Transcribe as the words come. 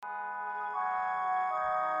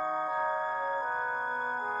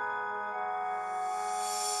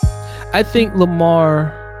I think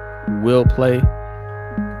Lamar will play,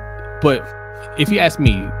 but if you ask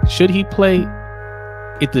me, should he play?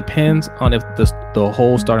 It depends on if the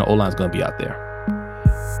whole starting O-line is going to be out there.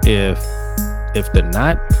 If they're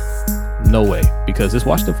not, no way, because this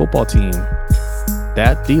Washington football team,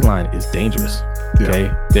 that D-line is dangerous.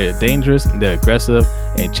 Okay, they're dangerous, they're aggressive,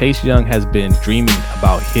 and Chase Young has been dreaming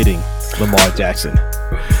about hitting Lamar Jackson.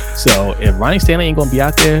 So if Ronnie Stanley ain't gonna be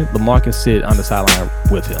out there, Lamar can sit on the sideline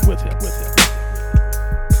with him.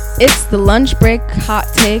 It's the lunch break hot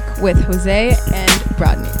take with Jose and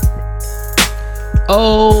Rodney.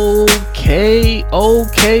 Okay,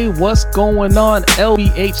 what's going on,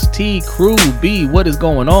 LBHT crew? B, what is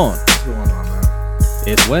going on? What's going on, man?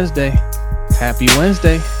 It's Wednesday. Happy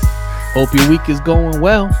Wednesday. Hope your week is going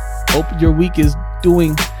well. Hope your week is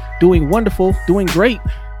doing wonderful, doing great.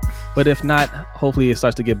 But if not, hopefully it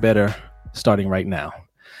starts to get better starting right now.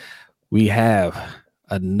 We have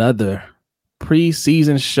another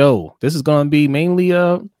preseason show. This is going to be mainly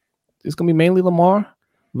Lamar,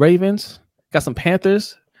 Ravens. Got some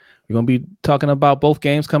Panthers. We're going to be talking about both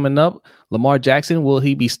games coming up. Lamar Jackson, will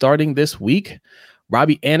he be starting this week?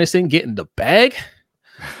 Robbie Anderson getting the bag.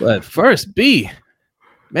 But first, B,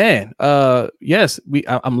 man, yes,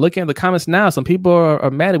 I'm looking at the comments now. Some people are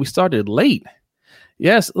mad that we started late.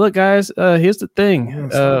 Yes, look, guys, here's the thing.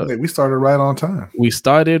 We started right on time. We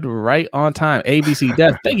started right on time. ABC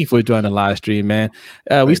Death, thank you for joining the live stream, man.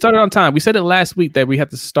 We started on time. We said it last week that we have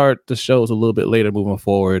to start the shows a little bit later moving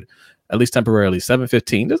forward, at least temporarily.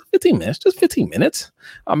 7:15, just 15 minutes, just 15 minutes.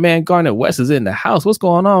 Our man Garnett West is in the house. What's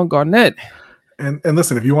going on, Garnett? And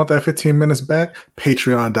listen, if you want that 15 minutes back,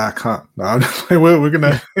 patreon.com. No, we're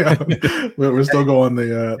gonna we're still going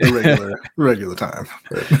the regular time.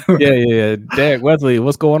 Yeah. Derek Wesley,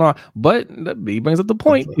 what's going on? But he brings up the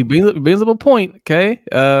point. He brings up a point. Okay.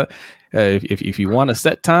 If you want a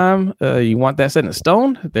set time, you want that set in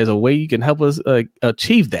stone, there's a way you can help us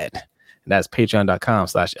achieve that. And that's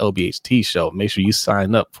patreon.com/LBHT show. Make sure you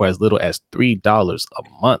sign up for as little as $3 a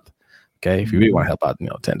month. Okay, if you really want to help out,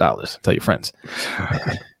 $10. Tell your friends.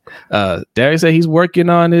 Derek said he's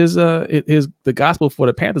working on the gospel for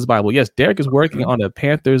the Panthers Bible. Yes, Derek is working on a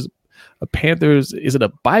Panthers. Is it a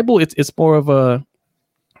Bible? It's more of a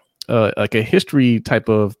like a history type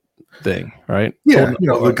of thing, right? Yeah,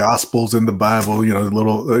 the Gospels in the Bible. The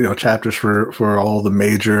little chapters for all the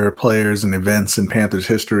major players and events in Panthers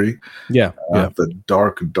history. Yeah. The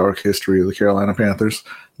dark history of the Carolina Panthers.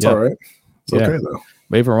 It's all right. It's okay though.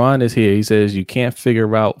 Raven Ron is here. He says you can't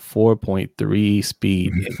figure out 4.3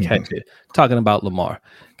 speed and catch it. Talking about Lamar.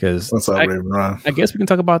 Because what's up, Raven Ron? I guess we can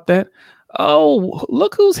talk about that. Oh,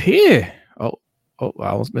 look who's here. Oh, I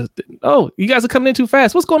almost missed it. Oh, you guys are coming in too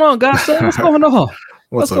fast. What's going on, guys? What's going on?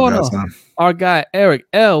 What's going up, guys, on? Our guy Eric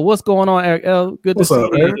L. What's going on, Eric L? Good to see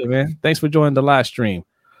you, man. Thanks for joining the live stream.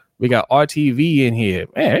 We got RTV in here.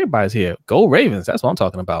 Man, everybody's here. Go Ravens. That's what I'm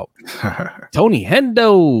talking about. Tony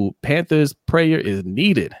Hendo. Panthers prayer is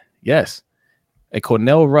needed. Yes. And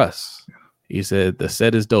Cornell Russ. He said the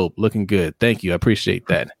set is dope. Looking good. Thank you. I appreciate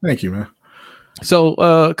that. Thank you, man. So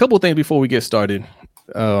a couple of things before we get started.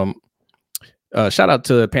 Shout out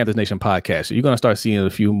to Panthers Nation podcast. So you're going to start seeing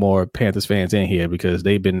a few more Panthers fans in here because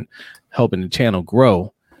they've been helping the channel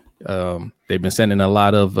grow. They've been sending a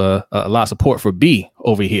lot of support for B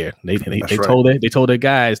over here. They told their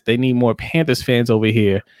guys they need more Panthers fans over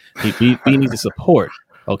here. B needs the support.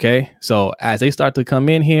 Okay, so as they start to come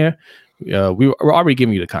in here, we're already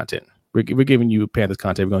giving you the content. We're giving you Panthers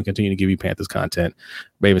content. We're going to continue to give you Panthers content.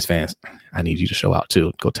 Ravens fans, I need you to show out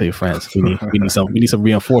too. Go tell your friends. We need some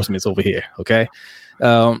reinforcements over here. Okay.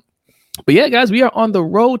 But yeah, guys, we are on the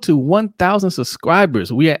road to 1,000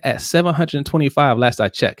 subscribers. We are at 725 last I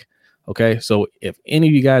checked. Okay, so if any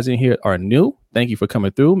of you guys in here are new, thank you for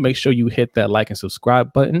coming through. Make sure you hit that like and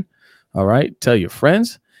subscribe button. All right, tell your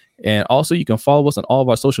friends. And also you can follow us on all of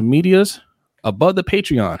our social medias. Above the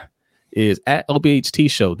Patreon is at LBHT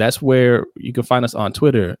Show. That's where you can find us on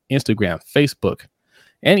Twitter, Instagram, Facebook,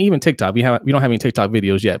 and even TikTok. We don't have any TikTok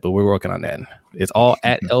videos yet, but we're working on that. It's all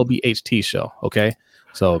at LBHT Show. Okay,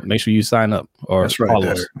 so make sure you sign up or follow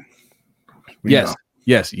us.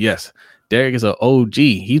 Yes. Derek is an OG.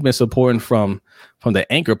 He's been supporting from the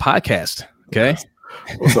Anchor podcast. Okay.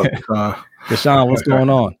 What's up, Deshaun? What's going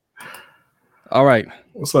on? All right.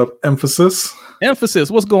 What's up, Emphasis?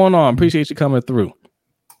 What's going on? Appreciate you coming through.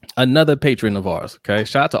 Another patron of ours. Okay.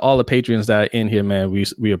 Shout out to all the patrons that are in here, man.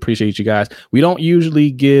 We appreciate you guys. We don't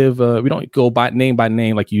usually we don't go by name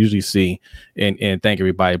like you usually see and thank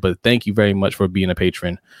everybody, but thank you very much for being a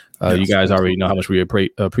patron. You guys already know how much we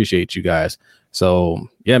appreciate you guys. So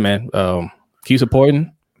yeah, man, keep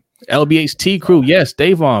supporting. LBHT crew. Yes,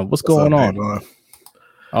 Davon. What's going on? Davon?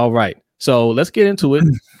 All right. So let's get into it.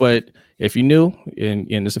 But if you're new and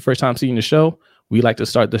it's the first time seeing the show, we like to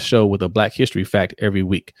start the show with a Black History fact every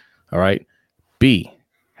week. All right. B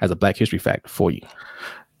has a Black History fact for you.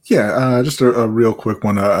 Yeah, just a real quick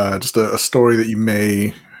one. Just a story that you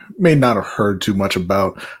may not have heard too much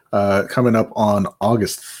about. Coming up on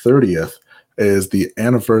August 30th is the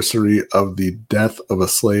anniversary of the death of a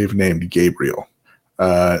slave named Gabriel.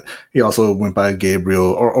 He also went by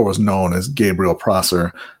Gabriel, or was known as Gabriel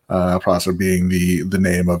Prosser. Prosser being the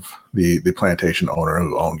name of the plantation owner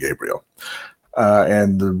who owned Gabriel.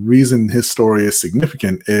 And the reason his story is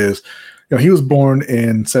significant is, he was born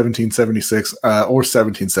in 1776 or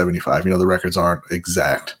 1775. The records aren't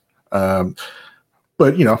exact, but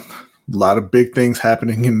a lot of big things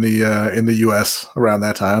happening in the U.S. around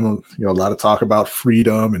that time. A lot of talk about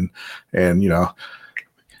freedom and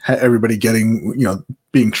everybody getting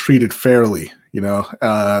being treated fairly.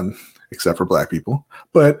 Except for Black people.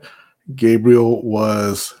 But Gabriel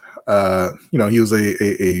was he was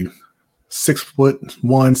a 6'1",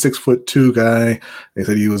 6'2" guy. They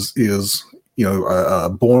said he was a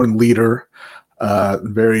born leader,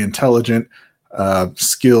 very intelligent,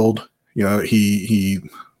 skilled. He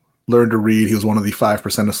learned to read. He was one of the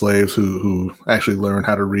 5% of slaves who actually learned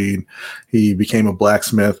how to read. He became a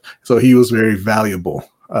blacksmith, so he was very valuable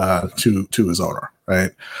to his owner.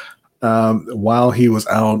 Right. While he was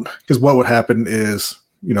out, because what would happen is,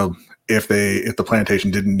 if the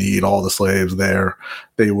plantation didn't need all the slaves there,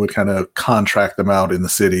 they would kind of contract them out in the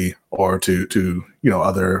city or to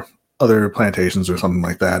other plantations or something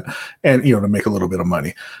like that, and to make a little bit of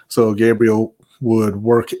money. So Gabriel would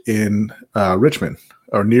work in Richmond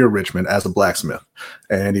or near Richmond as a blacksmith,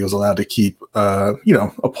 and he was allowed to keep a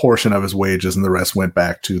portion of his wages, and the rest went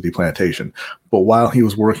back to the plantation. But while he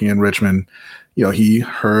was working in Richmond, he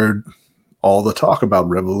heard all the talk about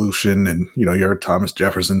revolution, and you heard Thomas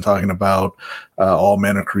Jefferson talking about all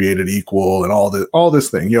men are created equal and all this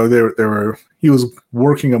thing. He was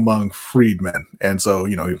working among freedmen, and so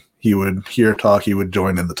he would hear talk, he would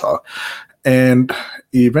join in the talk, and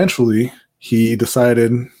eventually he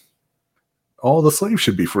decided all the slaves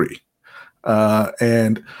should be free.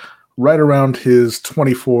 And right around his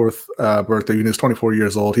 24th birthday, when he was 24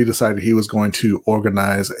 years old, he decided he was going to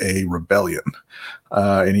organize a rebellion.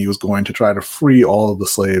 And he was going to try to free all of the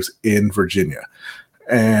slaves in Virginia.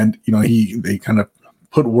 And, they kind of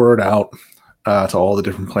put word out to all the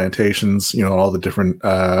different plantations, all the different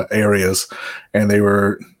areas. And they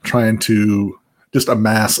were trying to just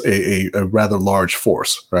amass a rather large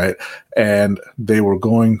force, right? And they were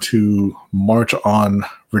going to march on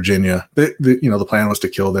Virginia. The plan was to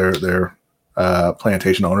kill their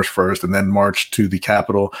plantation owners first, and then march to the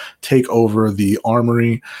capital, take over the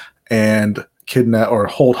armory, and kidnap or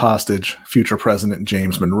hold hostage future President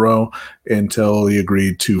James Monroe until he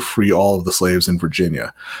agreed to free all of the slaves in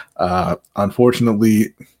Virginia.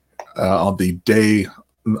 Unfortunately, on the day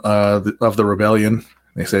of the rebellion,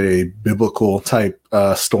 they say a biblical type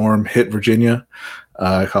storm hit Virginia.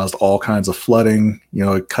 It caused all kinds of flooding.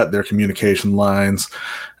 It cut their communication lines.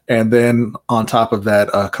 And then on top of that,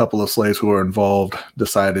 a couple of slaves who were involved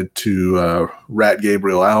decided to rat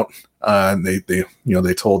Gabriel out. And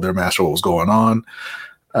they told their master what was going on.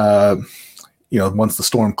 Once the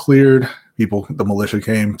storm cleared, the militia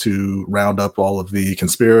came to round up all of the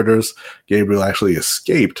conspirators. Gabriel actually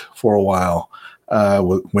escaped for a while,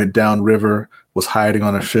 went downriver, was hiding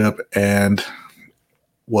on a ship, and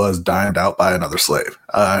was dimed out by another slave.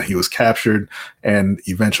 He was captured and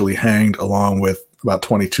eventually hanged along with about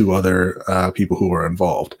 22 other people who were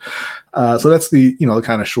involved. So that's the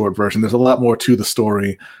kind of short version. There's a lot more to the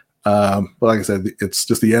story. But like I said, it's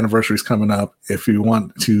just the anniversary's coming up. If you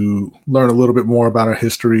want to learn a little bit more about our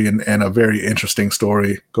history and a very interesting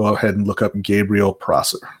story, go ahead and look up Gabriel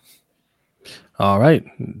Prosser. All right.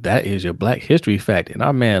 That is your Black History fact. And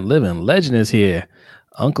our man Living Legend is here.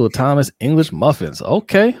 Uncle Thomas English Muffins.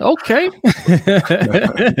 Okay. Okay.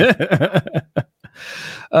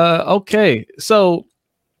 So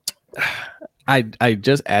I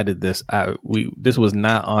just added this. This was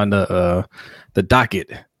not on the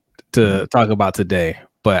docket to talk about today,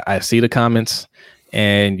 but I see the comments,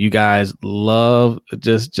 and you guys love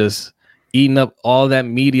just eating up all that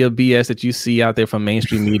media BS that you see out there from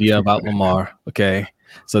mainstream media about Lamar. Okay.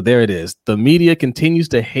 So there it is. The media continues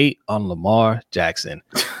to hate on Lamar Jackson.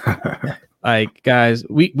 Like, guys,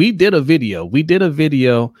 we did a video.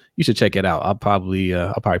 You should check it out. I'll probably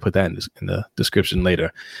put that in the description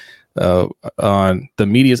later. On the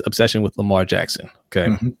media's obsession with Lamar Jackson. Okay.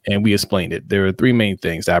 Mm-hmm. And we explained it. There are three main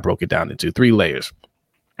things that I broke it down into, 3 layers.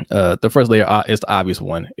 The first layer is the obvious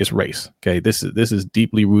one. It's race. Okay, this is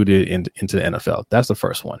deeply rooted into the NFL. That's the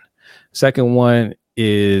first one. Second one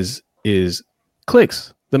is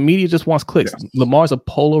clicks. The media just wants clicks. Yes. Lamar's a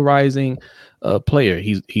polarizing player.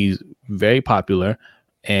 He's very popular,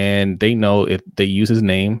 and they know if they use his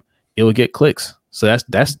name, it will get clicks. So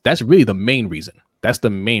that's really the main reason. That's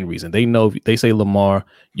the main reason. They know if they say Lamar,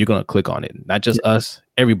 you're gonna click on it. Not just us,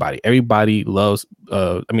 everybody. Everybody loves.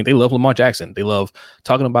 They love Lamar Jackson. They love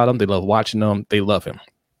talking about him. They love watching him. They love him.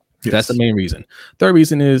 Yes. That's the main reason. Third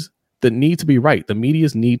reason is the need to be right. The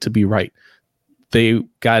media's need to be right. They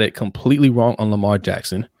got it completely wrong on Lamar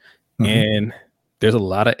Jackson, and there's a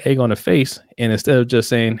lot of egg on the face. And instead of just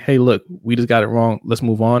saying, "Hey, look, we just got it wrong. Let's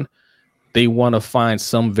move on," they want to find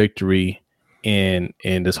some victory in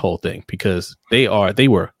this whole thing because they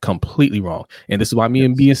were completely wrong. And this is why me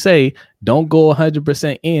and B say don't go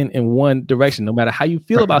 100% in one direction, no matter how you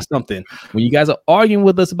feel about something. When you guys are arguing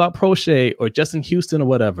with us about Prochet or Justin Houston or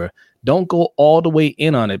whatever, don't go all the way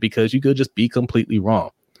in on it because you could just be completely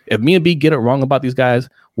wrong. If me and B get it wrong about these guys,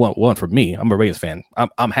 one for me, I'm a Ravens fan.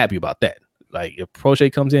 I'm happy about that. Like if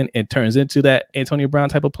Prochet comes in and turns into that Antonio Brown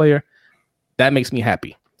type of player, that makes me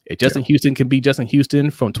happy. If Justin Houston can be Justin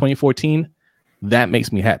Houston from 2014, that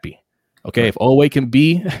makes me happy. Okay, if Oweh can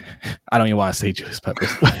be, I don't even want to say Julius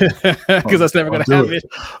Peppers because that's never going to happen.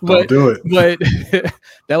 But do it. But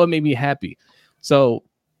that would make me happy. So,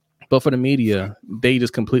 but for the media, they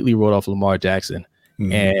just completely wrote off Lamar Jackson,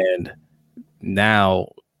 and now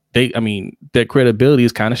their credibility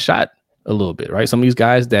is kind of shot a little bit, right? Some of these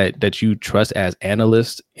guys that you trust as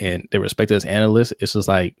analysts and they're respected as analysts, it's just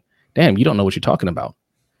like, damn, you don't know what you're talking about.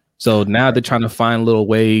 So now they're trying to find little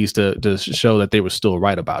ways to show that they were still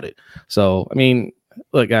right about it. So, I mean,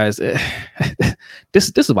 look, guys,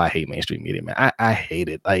 this is why I hate mainstream media, man. I hate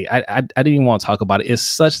it. Like, I didn't even want to talk about it. It's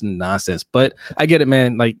such nonsense, but I get it,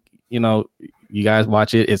 man. Like, you guys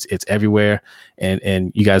watch it. It's everywhere.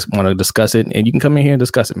 And you guys want to discuss it and you can come in here and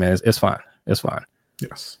discuss it, man. It's fine. It's fine.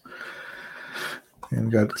 Yes. And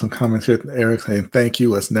we got some comments here. Eric saying, thank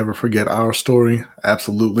you. Let's never forget our story.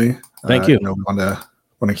 Absolutely. Thank you. We want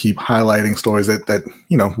to keep highlighting stories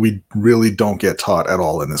that we really don't get taught at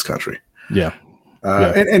all in this country. Yeah.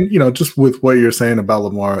 And just with what you're saying about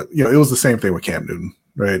Lamar, it was the same thing with Cam Newton,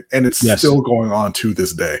 right? And it's still going on to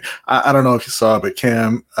this day. I don't know if you saw, but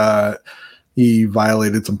Cam, he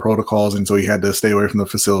violated some protocols, and so he had to stay away from the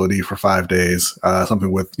facility for 5 days.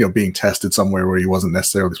 Something with being tested somewhere where he wasn't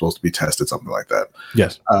necessarily supposed to be tested, something like that.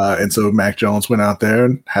 Yes. And so Mac Jones went out there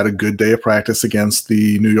and had a good day of practice against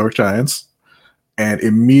the New York Giants. And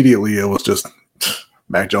immediately it was just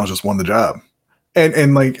Mac Jones just won the job,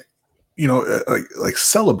 and like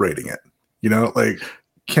celebrating it, like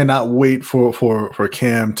cannot wait for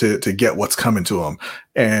Cam to get what's coming to him,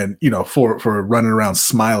 and for running around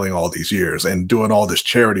smiling all these years and doing all this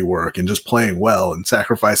charity work and just playing well and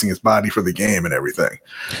sacrificing his body for the game and everything.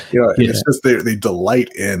 And it's just they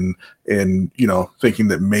delight in thinking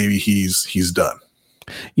that maybe he's done.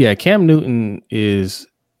 Yeah, Cam Newton is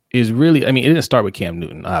really, it didn't start with Cam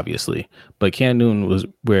Newton, obviously, but Cam Newton was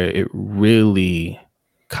where it really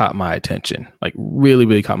caught my attention, like really,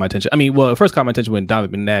 really caught my attention. It first caught my attention when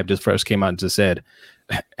Donovan McNabb just first came out and just said,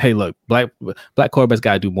 hey, look, black quarterbacks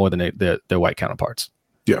got to do more than their white counterparts.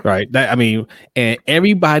 Yeah. Right. And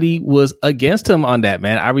everybody was against him on that,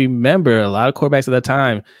 man. I remember a lot of quarterbacks at that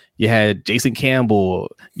time. You had Jason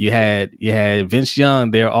Campbell, you had Vince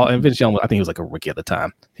Young. They're all, and Vince Young, I think he was like a rookie at the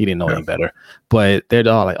time. He didn't know any better, but they're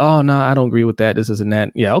all like, oh no, I don't agree with that. This isn't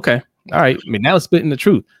that. Yeah. Okay. All right. Now it's spitting the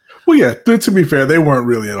truth. Well, yeah, to be fair, they weren't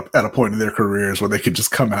really at a point in their careers where they could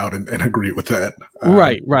just come out and agree with that.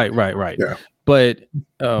 Right. Yeah. But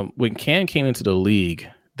when Cam came into the league,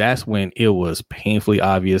 that's when it was painfully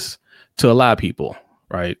obvious to a lot of people,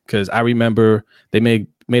 right? Because I remember they made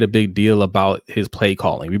a big deal about his play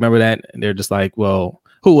calling. Remember that? And they're just like, well,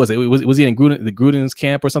 who was it? Was he in Gruden's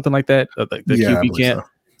camp or something like that? The QB camp? So.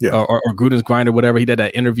 Yeah. Or Gruden's grind or whatever. He did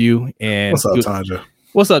that interview. And what's up, Tanja?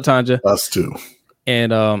 What's up, Tanja? Us too.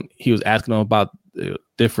 And he was asking them about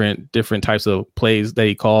different types of plays that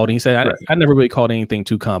he called. And he said, I never really called anything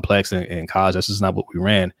too complex in college. That's just not what we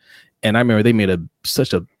ran. And I remember they made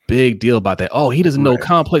such a big deal about that. Oh, he doesn't know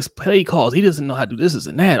complex play calls. He doesn't know how to do this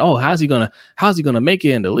and that. Oh, how's he gonna make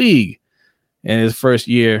it in the league? In his first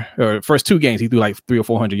year or first 2 games, he threw like 300 or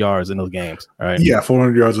 400 yards in those games. All right. Yeah,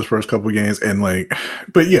 400 yards his first couple of games, and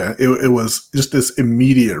but yeah, it was just this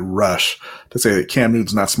immediate rush to say that Cam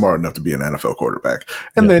Newton's not smart enough to be an NFL quarterback.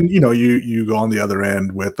 And then you go on the other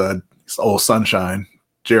end with old sunshine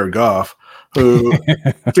Jared Goff, who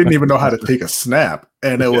didn't even know how to take a snap.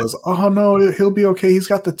 And it was, oh no, he'll be okay. He's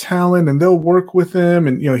got the talent and they'll work with him.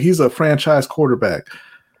 And, he's a franchise quarterback.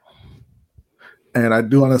 And I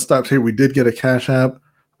do want to stop here. We did get a Cash App.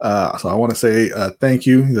 So I want to say thank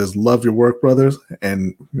you. He says, love your work, brothers.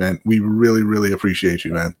 And man, we really, really appreciate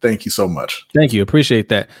you, man. Thank you so much. Thank you. Appreciate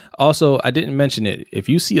that. Also, I didn't mention it. If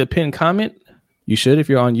you see a pinned comment, you should, if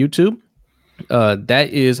you're on YouTube. That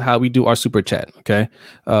is how we do our super chat. Okay.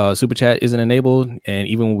 Super chat isn't enabled. And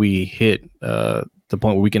even when we hit the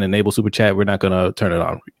point where we can enable super chat, we're not going to turn it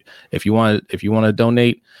on. If you want to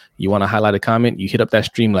donate, you want to highlight a comment, you hit up that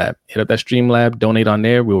Streamlab, donate on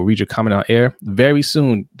there. We'll read your comment on air. Very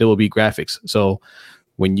soon there will be graphics. So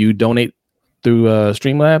when you donate through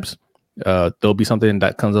Streamlabs, there'll be something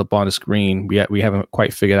that comes up on the screen. We haven't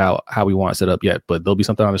quite figured out how we want it set up yet, but there'll be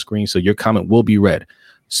something on the screen. So your comment will be read.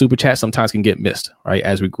 Super chat sometimes can get missed, right?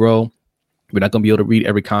 As we grow, we're not going to be able to read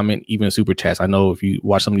every comment, even super chats. I know if you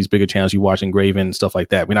watch some of these bigger channels, you watch Engraven, stuff like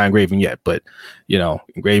that. We're not Engraven yet, but,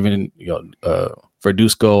 Engraven,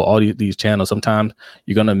 Verdusco, all these channels, sometimes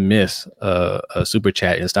you're going to miss a super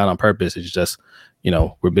chat. It's not on purpose. It's just,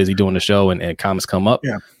 we're busy doing the show and comments come up.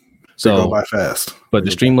 Yeah. So they go by fast. But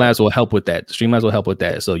the Streamlabs will help with that.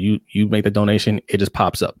 So you make the donation, it just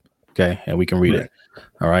pops up. Okay. And we can read it.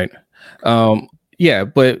 All right. Yeah,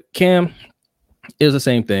 but Cam, it was the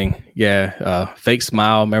same thing. Yeah, fake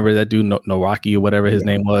smile. Remember that dude, Noraki or whatever his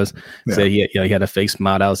name was? Yeah. Said he had a fake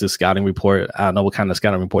smile. That was his scouting report. I don't know what kind of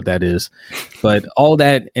scouting report that is, but all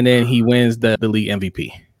that, and then he wins the league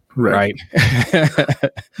MVP. Right?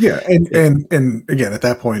 Yeah, and again, at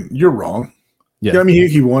that point, you're wrong. Yeah, I mean,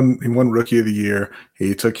 he won Rookie of the Year.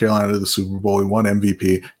 He took Carolina to the Super Bowl. He won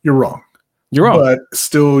MVP. You're wrong. But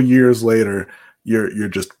still, years later, you're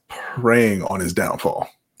just preying on his downfall.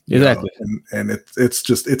 Exactly. And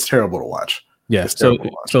it's terrible to watch. Yeah.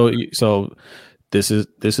 So this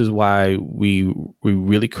is why we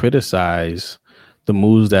really criticize the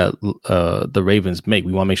moves that the Ravens make.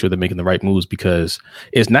 We want to make sure they're making the right moves, because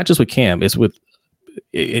it's not just with Cam. It's with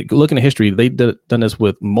looking at history. They've done this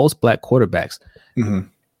with most black quarterbacks. Mm-hmm.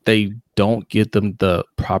 They don't get them the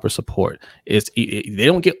proper support. They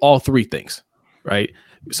don't get all three things, right?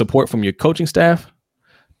 Support from your coaching staff,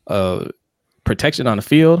 protection on the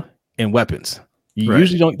field, and weapons. You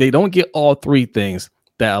usually don't get all three things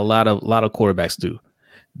that a lot of quarterbacks do.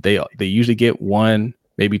 They usually get one,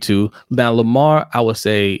 maybe two. Now Lamar, I would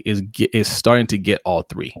say, is starting to get all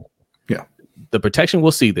three. Yeah. The protection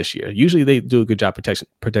we'll see this year. Usually they do a good job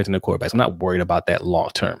protecting the quarterbacks. I'm not worried about that long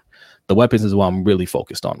term. The weapons is what I'm really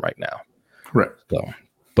focused on right now. Right. So,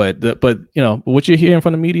 but what you're hearing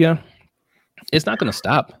from the media, it's not going to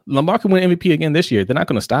stop. Lamar can win MVP again this year. They're not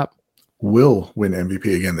going to stop. Will win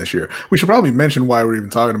MVP again this year. We should probably mention why we're even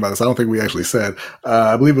talking about this. I don't think we actually said.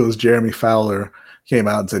 I believe it was Jeremy Fowler came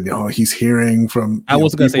out and said, he's hearing from. I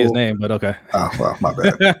wasn't going to say his name, but okay. Oh, well, my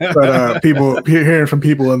bad. But people hearing from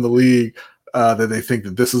people in the league that they think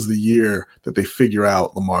that this is the year that they figure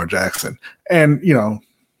out Lamar Jackson. And,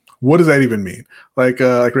 what does that even mean? Like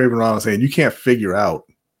Raven Ron was saying, you can't figure out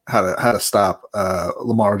how to stop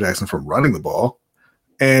Lamar Jackson from running the ball.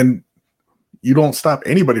 And you don't stop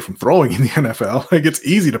anybody from throwing in the NFL. Like, it's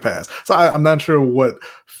easy to pass. So I'm not sure what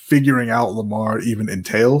figuring out Lamar even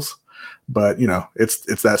entails, but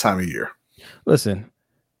it's that time of year. Listen,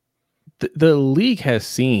 the league has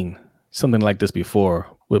seen something like this before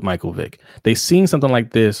with Michael Vick. They've seen something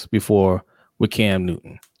like this before with Cam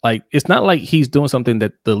Newton. Like, it's not like he's doing something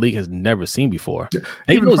that the league has never seen before. Yeah.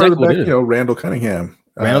 Even further back, Randall Cunningham.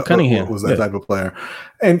 Was that type of player.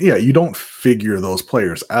 And you don't figure those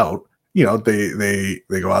players out. They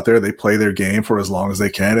go out there, they play their game for as long as they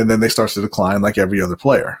can, and then they start to decline like every other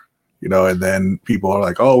player. And then people are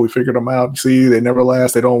like, "Oh, we figured them out. See, they never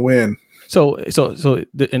last. They don't win."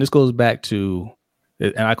 And this goes back to,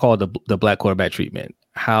 and I call it the black quarterback treatment.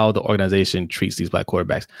 How the organization treats these black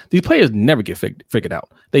quarterbacks. These players never get figured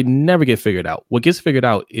out. They never get figured out. What gets figured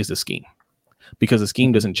out is the scheme, because the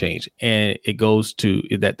scheme doesn't change, and it goes to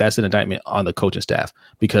that's an indictment on the coaching staff,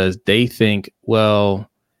 because they think, well,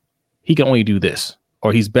 he can only do this,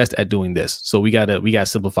 or he's best at doing this. So we gotta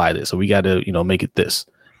simplify this. So we gotta, make it this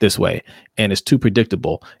way. And it's too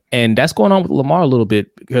predictable. And that's going on with Lamar a little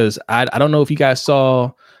bit, because I don't know if you guys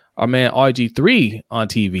saw our man RG3 on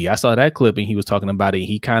TV. I saw that clip and he was talking about it.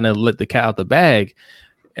 He kind of let the cat out the bag.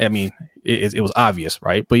 I mean, it was obvious,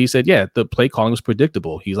 right? But he said, yeah, the play calling was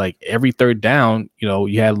predictable. He's like, every third down,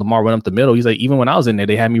 you had Lamar run up the middle. He's like, even when I was in there,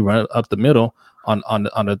 they had me run up the middle on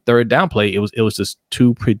the third down play. It was just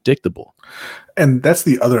too predictable. And that's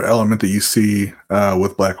the other element that you see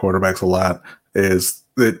with black quarterbacks a lot, is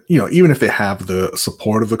that, you know, even if they have the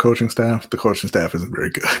support of the coaching staff isn't very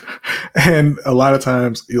good. And a lot of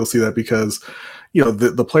times you'll see that because, you know,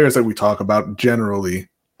 the players that we talk about generally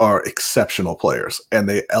are exceptional players, and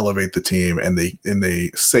they elevate the team, and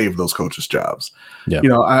they save those coaches' jobs. Yeah. You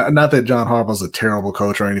know, not that John Harbaugh's a terrible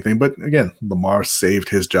coach or anything, but again, Lamar saved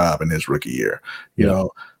his job in his rookie year. You know,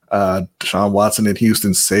 Deshaun Watson in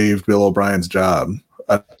Houston saved Bill O'Brien's job.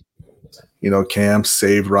 You know, Cam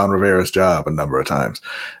saved Ron Rivera's job a number of times.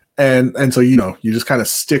 And so, you know, you just kind of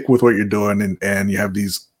stick with what you're doing, and you have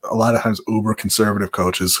these, a lot of times, uber conservative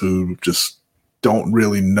coaches who just don't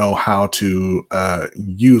really know how to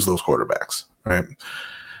use those quarterbacks, right?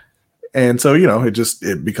 And so, you know,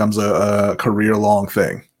 it becomes a career-long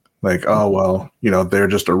thing. Like, oh, well, you know, they're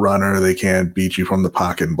just a runner. They can't beat you from the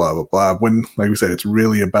pocket and blah, blah, blah. When, like we said, it's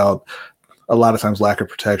really about a lot of times lack of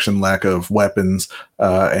protection, lack of weapons,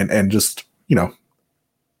 and just, you know,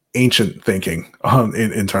 ancient thinking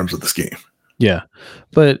in terms of the scheme. Yeah.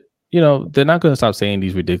 But, you know, they're not going to stop saying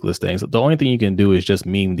these ridiculous things. The only thing you can do is just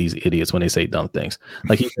meme these idiots when they say dumb things.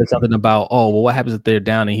 Like he said something about, oh, well, what happens if they're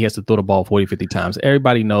down and he has to throw the ball 40, 50 times?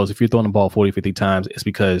 Everybody knows if you're throwing the ball 40, 50 times, it's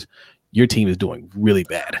because your team is doing really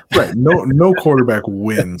bad. Right. No quarterback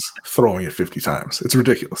wins throwing it 50 times. It's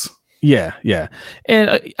ridiculous. Yeah. Yeah. And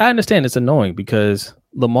I understand it's annoying because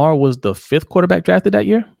Lamar was the 5th quarterback drafted that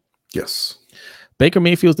year. Yes. Baker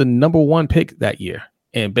Mayfield's the number 1 pick that year.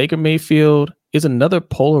 And Baker Mayfield is another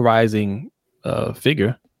polarizing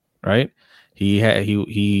figure, right? He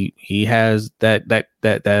has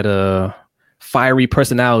that fiery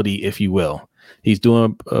personality, if you will. He's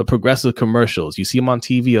doing progressive commercials. You see him on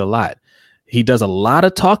TV a lot. He does a lot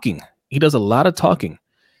of talking.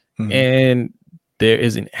 Mm-hmm. And there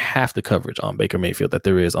isn't half the coverage on Baker Mayfield that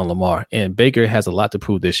there is on Lamar. And Baker has a lot to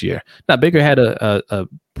prove this year. Now, Baker had a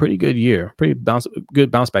pretty good year, good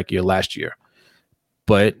bounce back year last year,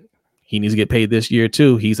 but he needs to get paid this year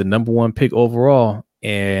too. He's a number 1 pick overall,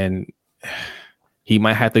 and he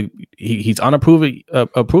might have to. He's on a prove it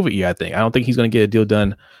year. I think. I don't think he's going to get a deal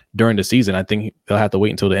done during the season. I think they'll have to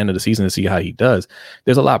wait until the end of the season to see how he does.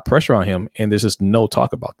 There's a lot of pressure on him, and there's just no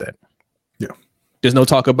talk about that. Yeah. There's no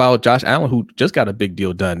talk about Josh Allen, who just got a big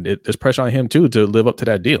deal done. There's pressure on him too to live up to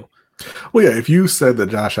that deal. Well, yeah. If you said that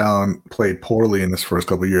Josh Allen played poorly in his first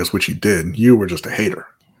couple of years, which he did, you were just a hater.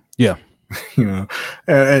 Yeah. You know,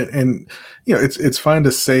 and you know, it's fine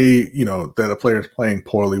to say, you know, that a player is playing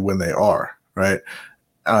poorly when they are, right.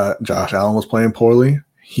 Josh Allen was playing poorly.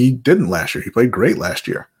 He didn't last year. He played great last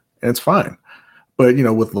year, and it's fine. But, you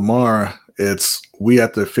know, with Lamar, we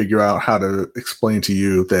have to figure out how to explain to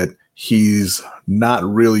you that he's not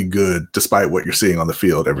really good, despite what you're seeing on the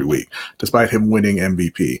field every week, despite him winning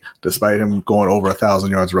MVP, despite him going over 1,000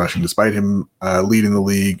 yards rushing, despite him leading the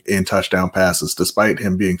league in touchdown passes, despite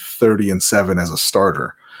him being 30-7 as a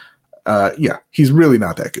starter. Yeah, he's really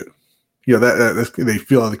not that good. You know, that they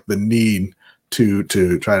feel like the need to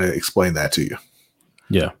try to explain that to you.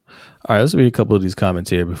 Yeah. All right, let's read a couple of these comments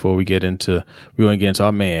here before we get into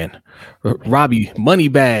our man, Robbie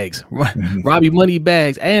Moneybags, Robbie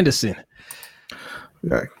Moneybags Anderson.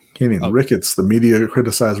 Yeah, Kenyon Ricketts, the media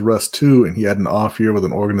criticized Russ too, and he had an off year with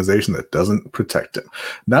an organization that doesn't protect him.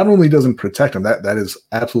 Not only doesn't protect him, that is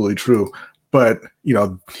absolutely true, but, you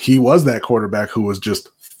know, he was that quarterback who was just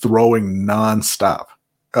throwing nonstop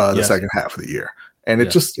the second half of the year, and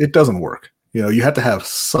it doesn't work. You know, you have to have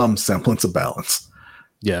some semblance of balance.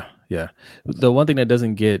 Yeah. Yeah. The one thing that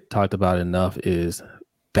doesn't get talked about enough is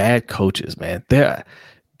bad coaches, man. There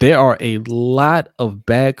are a lot of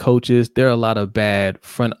bad coaches. There are a lot of bad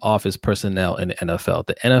front office personnel in the NFL.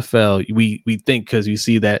 The NFL, we think because you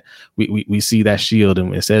see that we see that shield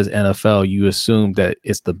and it says NFL, you assume that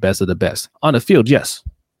it's the best of the best. On the field, yes.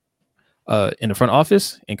 In the front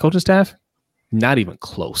office and coaching staff, not even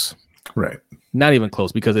close. Right. Not even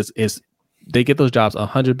close, because it's they get those jobs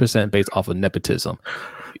 100% based off of nepotism.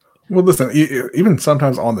 Well, listen, even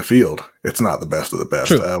sometimes on the field, it's not the best of the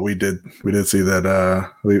best. We did see that I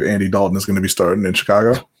believe Andy Dalton is going to be starting in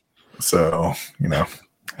Chicago. So, you know,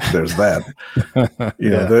 there's that.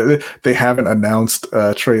 You know, they haven't announced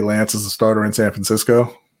Trey Lance as a starter in San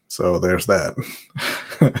Francisco. So there's that.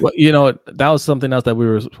 Well, you know, that was something else that we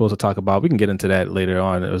were supposed to talk about. We can get into that later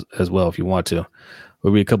on as well if you want to.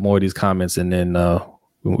 We'll read a couple more of these comments, and then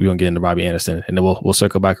we're going to get into Robbie Anderson, and then we'll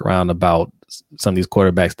circle back around about some of these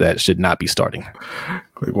quarterbacks that should not be starting.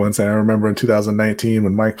 Like once I remember in 2019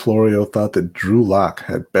 when Mike Florio thought that Drew Lock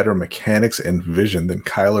had better mechanics and vision than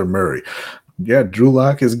Kyler Murray. Yeah, Drew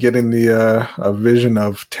Lock is getting the a vision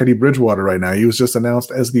of Teddy Bridgewater right now. He was just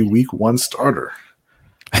announced as the Week 1 starter.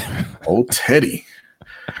 Oh, Teddy.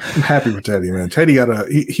 I'm happy for Teddy, man. Teddy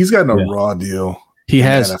he's gotten a raw deal. He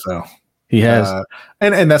has. NFL. He has.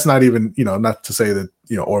 And that's not even, not to say that,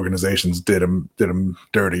 organizations did him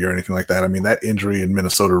dirty or anything like that. I mean, that injury in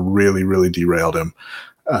Minnesota really, really derailed him.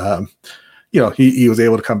 He was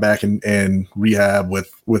able to come back and rehab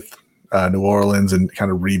with New Orleans and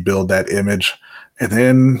kind of rebuild that image. And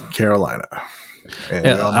then Carolina. And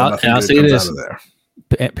I'll say this.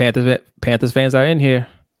 Panthers fans are in here.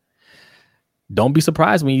 Don't be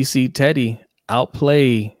surprised when you see Teddy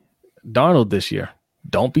outplay Darnold this year.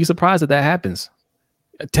 Don't be surprised that happens.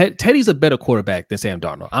 Teddy's a better quarterback than Sam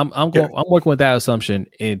Darnold. I'm working with that assumption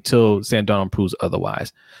until Sam Darnold proves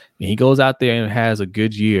otherwise. And he goes out there and has a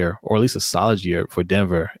good year, or at least a solid year for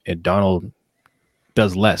Denver, and Darnold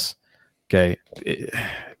does less. Okay,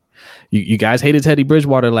 you guys hated Teddy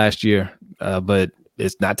Bridgewater last year, but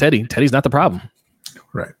it's not Teddy. Teddy's not the problem.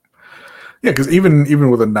 Right. Yeah, because even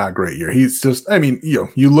with a not great year, he's just,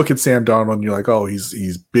 you look at Sam Darnold and you're like, oh,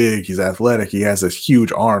 he's big, he's athletic, he has this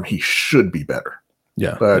huge arm, he should be better.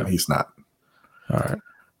 Yeah. But he's not. All right.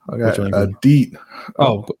 I got Deet.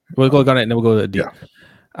 Oh, we'll go on it and then we'll go to Deet. Yeah.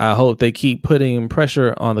 I hope they keep putting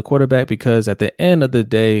pressure on the quarterback, because at the end of the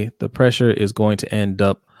day, the pressure is going to end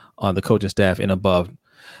up on the coaching staff and above.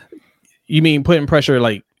 You mean putting pressure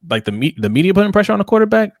like the media putting pressure on the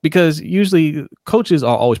quarterback? Because usually coaches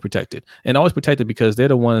are always protected because they're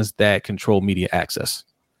the ones that control media access.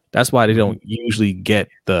 That's why they don't usually get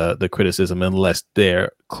the criticism unless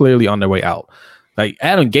they're clearly on their way out. Like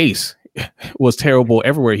Adam Gase was terrible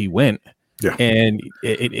everywhere he went. Yeah. And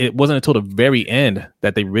it wasn't until the very end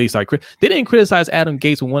that they really started. They didn't criticize Adam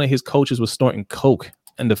Gase when one of his coaches was snorting coke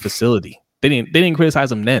in the facility. They didn't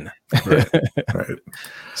criticize him then. Right.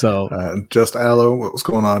 So Just Allo, what's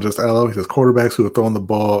going on? Just Allo, he says quarterbacks who have thrown the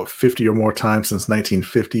ball 50 or more times since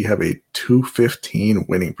 1950 have a .215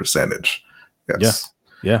 winning percentage. Yes.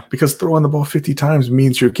 Yeah. Because throwing the ball 50 times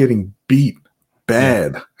means you're getting beat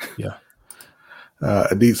bad. Yeah.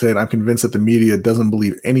 Adit said, I'm convinced that the media doesn't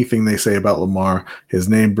believe anything they say about Lamar. His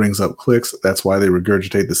name brings up clicks. That's why they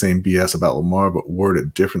regurgitate the same BS about Lamar, but word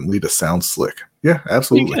it differently to sound slick. Yeah,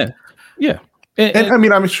 absolutely. Yeah. And I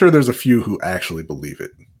mean, I'm sure there's a few who actually believe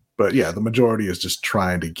it. But yeah, the majority is just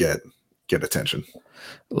trying to get attention.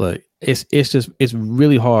 Look, it's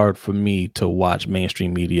really hard for me to watch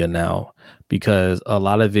mainstream media now because a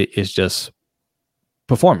lot of it is just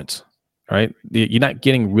performance, right? You're not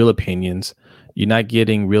getting real opinions. You're not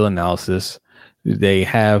getting real analysis. They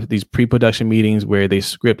have these pre-production meetings where they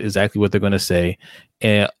script exactly what they're going to say.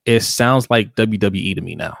 And it sounds like WWE to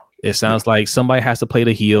me now. It sounds like somebody has to play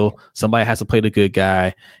the heel, somebody has to play the good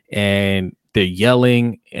guy, and they're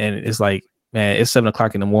yelling. And it's like, man, it's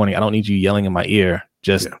 7:00 in the morning. I don't need you yelling in my ear.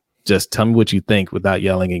 Just tell me what you think without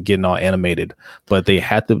yelling and getting all animated. But they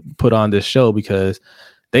had to put on this show because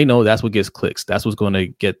they know that's what gets clicks. That's what's going to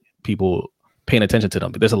get people paying attention to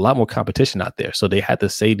them. But there's a lot more competition out there. So they had to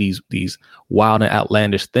say these wild and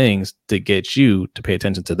outlandish things to get you to pay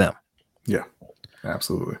attention to them. Yeah,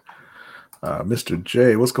 absolutely. Mr.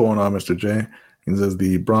 J, what's going on, Mr. J? He says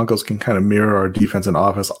the Broncos can kind of mirror our defense and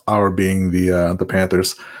offense, our being the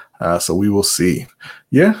Panthers. So we will see.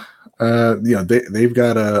 Yeah, they've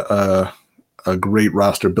got a great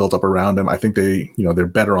roster built up around them. I think they're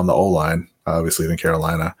better on the O-line, obviously, than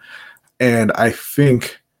Carolina, and I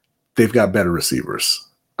think they've got better receivers,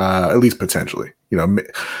 at least potentially.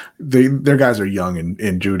 Their guys are young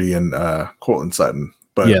in Judy and Courtland Sutton.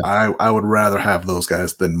 But yeah. I would rather have those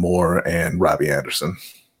guys than Moore and Robbie Anderson.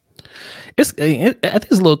 I think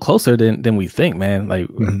it's a little closer than we think, man. Like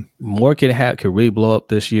Moore could really blow up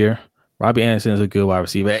this year. Robbie Anderson is a good wide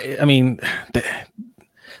receiver. I mean,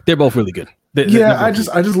 they're both really good. I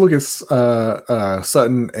just look at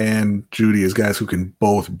Sutton and Judy as guys who can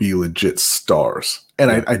both be legit stars.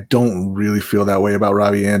 And I don't really feel that way about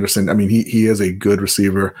Robbie Anderson. I mean, he is a good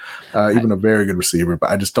receiver, even a very good receiver, but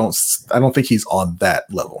I don't think he's on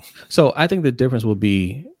that level. So I think the difference will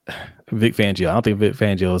be Vic Fangio. I don't think Vic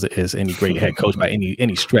Fangio is any great head coach by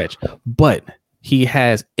any stretch, but he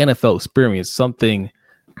has NFL experience, something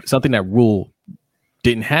that Rule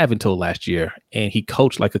didn't have until last year, and he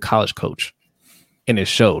coached like a college coach. And it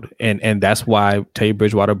showed. And that's why Teddy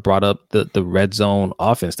Bridgewater brought up the red zone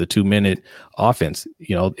offense, the 2-minute offense.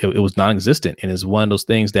 It was non-existent. And it's one of those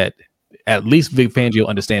things that at least Vic Fangio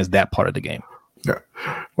understands that part of the game. Yeah.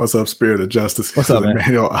 What's up, Spirit of Justice? What's up, man?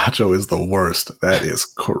 Emmanuel Acho is the worst. That is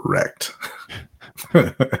correct.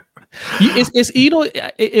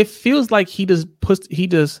 It feels like he does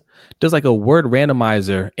like a word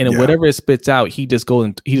randomizer, and whatever it spits out, he just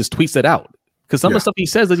tweets it out. Because some of the stuff he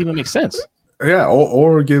says doesn't even make sense. Yeah,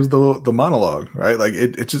 or gives the monologue, right? Like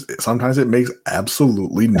it just sometimes it makes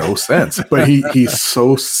absolutely no sense. But he's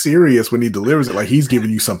so serious when he delivers it, like he's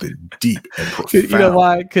giving you something deep and profound. You know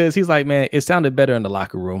why? Because he's like, man, it sounded better in the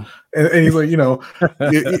locker room. And he's like, the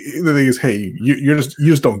thing is, hey, you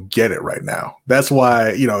just don't get it right now. That's why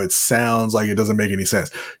it sounds like it doesn't make any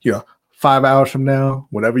sense. 5 hours from now,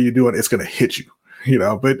 whatever you're doing, it's gonna hit you.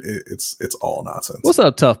 But it's all nonsense. What's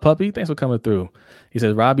up, tough puppy? Thanks for coming through. He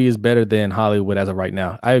says Robbie is better than Hollywood as of right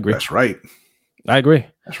now. I agree. That's right. I agree.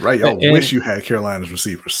 That's right. Y'all wish you had Carolina's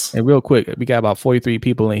receivers. And real quick, we got about 43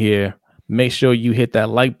 people in here. Make sure you hit that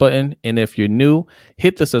like button. And if you're new,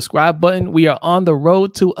 hit the subscribe button. We are on the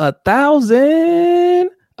road to 1,000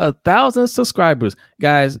 subscribers.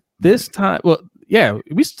 Guys, this time, well, yeah,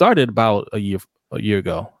 we started about a year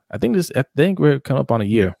ago. I think we're coming up on a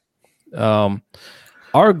year.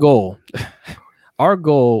 Our goal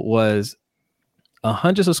was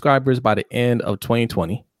 100 subscribers by the end of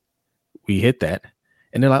 2020. We hit that,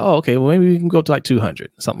 and they're like, "Oh, okay. Well, maybe we can go up to like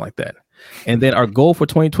 200, something like that." And then our goal for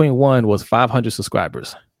 2021 was 500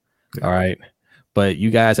 subscribers. Yeah. All right, but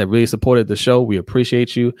you guys have really supported the show. We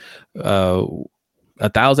appreciate you.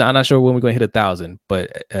 1,000. I'm not sure when we're going to hit 1,000,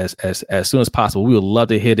 but as soon as possible, we would love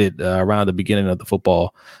to hit it around the beginning of the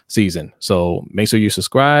football season. So make sure you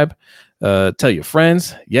subscribe. Tell your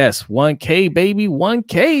friends. Yes, 1K, baby,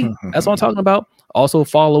 1K. That's what I'm talking about. Also,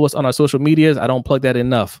 follow us on our social medias. I don't plug that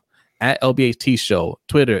enough. At LBHT Show,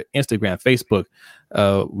 Twitter, Instagram, Facebook.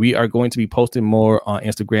 We are going to be posting more on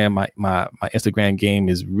Instagram. My Instagram game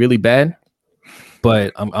is really bad,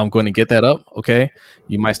 but I'm going to get that up. Okay,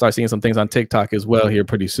 you might start seeing some things on TikTok as well here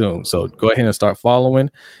pretty soon. So go ahead and start following.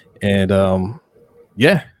 And we're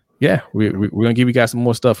gonna give you guys some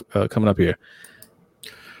more stuff coming up here.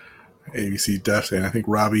 ABC definitely, and I think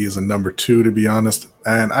Robbie is a number 2, to be honest.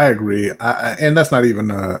 And I agree. And that's not even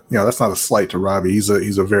that's not a slight to Robbie. He's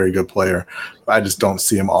a very good player. I just don't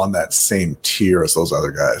see him on that same tier as those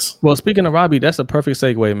other guys. Well, speaking of Robbie, that's a perfect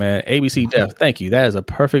segue, man. ABC Def, thank you. That is a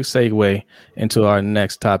perfect segue into our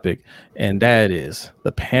next topic, and that is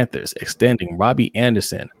the Panthers extending Robbie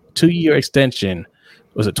Anderson 2-year extension.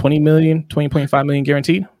 Was it 20.5 million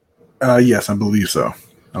guaranteed? Yes, I believe so.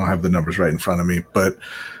 I don't have the numbers right in front of me, but.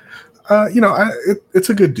 It's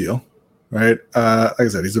a good deal, right? Like I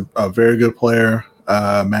said, he's a very good player.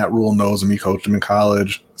 Matt Rule knows him. He coached him in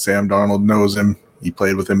college. Sam Darnold knows him. He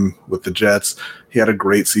played with him with the Jets. He had a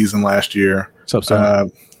great season last year. What's up,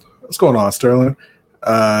 Sterling? What's going on, Sterling?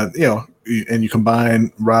 And you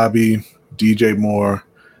combine Robbie, DJ Moore,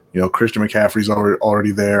 Christian McCaffrey's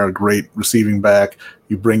already there, a great receiving back.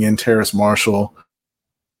 You bring in Terrace Marshall.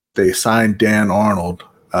 They signed Dan Arnold.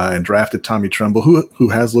 And drafted Tommy Tremble, who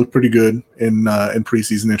has looked pretty good in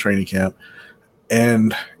preseason and training camp.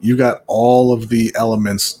 And you got all of the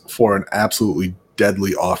elements for an absolutely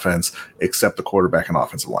deadly offense, except the quarterback and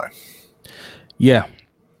offensive line. Yeah.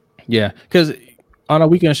 Because on our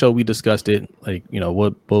weekend show, we discussed it. Like,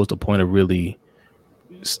 what was the point of really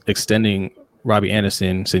extending Robbie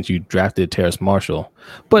Anderson since you drafted Terrace Marshall?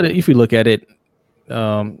 But if you look at it,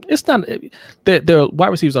 it's not. Their wide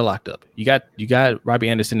receivers are locked up. You got Robbie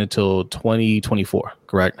Anderson until 2024,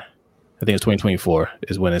 correct? I think it's 2024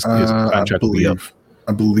 is when his contract will be up.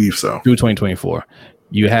 I believe so. Through 2024.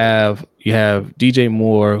 You have DJ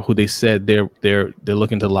Moore, who they said they're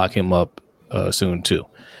looking to lock him up soon too.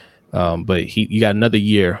 But you got another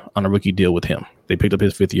year on a rookie deal with him. They picked up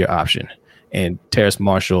his 5th-year option, and Terrace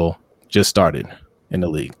Marshall just started in the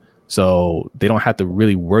league, so they don't have to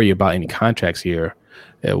really worry about any contracts here.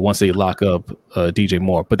 Once they lock up DJ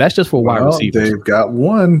Moore. But that's just for wide receivers. They've got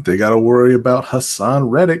one. They got to worry about Hassan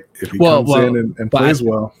Reddick if he comes in and plays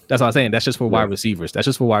well. That's what I'm saying. That's just for wide receivers. That's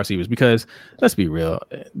just for wide receivers because let's be real.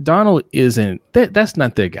 Darnold isn't that's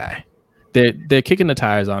not their guy. They're kicking the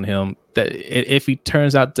tires on him. That if he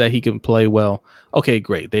turns out that he can play well, okay,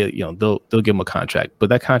 great. They'll give him a contract, but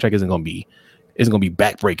that contract isn't going to be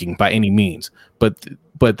backbreaking by any means. But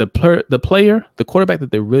the player, the quarterback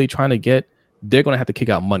that they're really trying to get, they're going to have to kick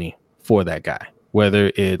out money for that guy,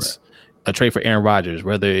 whether it's a trade for Aaron Rodgers,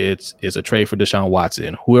 whether it's a trade for Deshaun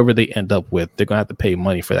Watson, whoever they end up with, they're going to have to pay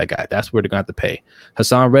money for that guy. That's where they're going to have to pay.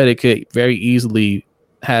 Hassan Reddick could very easily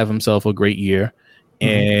have himself a great year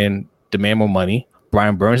and demand more money.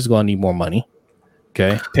 Brian Burns is going to need more money.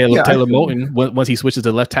 Okay. Taylor Moton, once he switches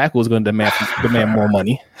to left tackle, is going to demand more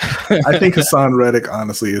money. I think Hassan Reddick,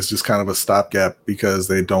 honestly, is just kind of a stopgap because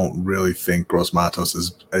they don't really think Gross Matos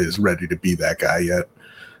is ready to be that guy yet.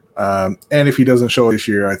 And if he doesn't show this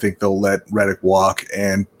year, I think they'll let Reddick walk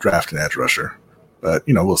and draft an edge rusher. But,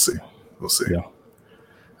 we'll see. We'll see. Yeah.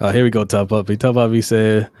 Here we go, Tough Puppy. Tough Puppy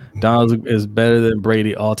said Donald is better than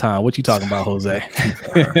Brady all time. What you talking about, Jose?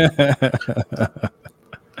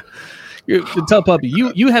 Tough Puppy,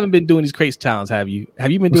 you haven't been doing these crates challenges, have you?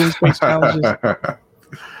 Have you been doing these crates challenges?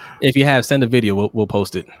 If you have, send a video. We'll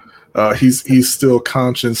post it. He's still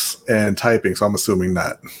conscious and typing, so I'm assuming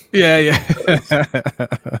not. Yeah.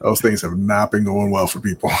 Those things have not been going well for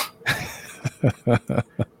people.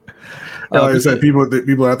 Like I said,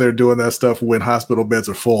 people out there doing that stuff when hospital beds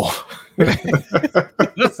are full.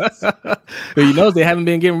 You know, they haven't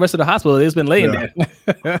been getting rushed to the hospital. They've been laying there.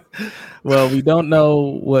 Well, we don't know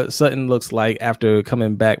what Sutton looks like after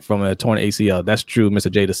coming back from a torn ACL. That's true, Mr.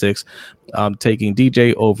 J6. I'm taking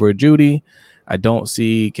DJ over Judy. I don't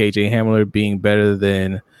see KJ Hamler being better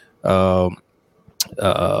than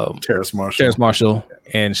Terrace Marshall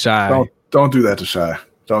and Shy. Don't do that to Shy.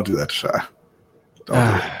 Don't do that to Shy.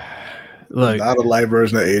 Look, not a light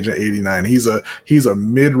version of Agent 89. He's a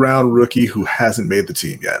mid-round rookie who hasn't made the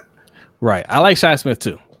team yet. Right. I like Shy Smith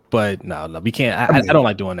too, but no, we can't. I don't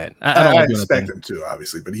like doing that. I expect him to,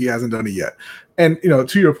 obviously, but he hasn't done it yet. And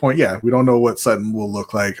to your point, we don't know what Sutton will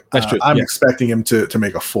look like. That's true. I'm expecting him to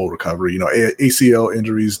make a full recovery. ACL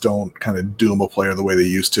injuries don't kind of doom a player the way they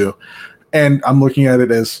used to. And I'm looking at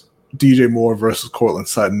it as DJ Moore versus Cortland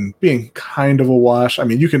Sutton being kind of a wash. I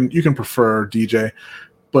mean, you can prefer DJ,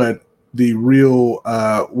 but the real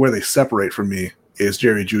where they separate from me is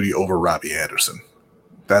Jerry Jeudy over Robbie Anderson.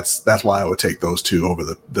 That's why I would take those two over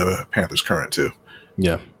the Panthers current two.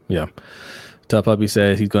 Yeah. Tough Puppy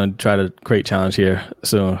says he's going to try to create challenge here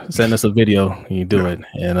soon. Send us a video, you do it,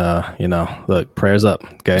 and look, prayers up.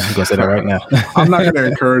 Okay, I'm going to say that right now. I'm not going to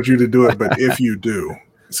encourage you to do it, but if you do,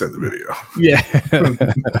 send the video.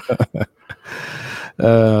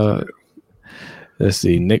 Yeah. Let's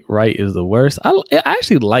see. Nick Wright is the worst. I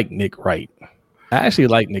actually like Nick Wright. He's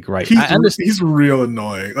real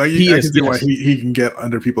annoying. Like I can see why he can get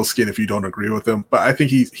under people's skin if you don't agree with him. But I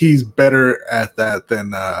think he's better at that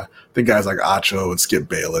than guys like Acho and Skip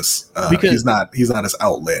Bayless. Because he's not as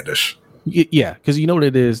outlandish. Yeah, because you know what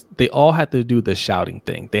it is. They all have to do the shouting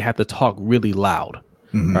thing. They have to talk really loud,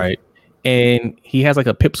 right? And he has like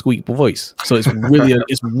a pipsqueak voice, so it's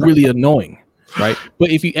really annoying. Right.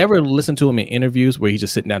 But if you ever listen to him in interviews where he's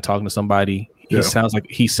just sitting down talking to somebody, he sounds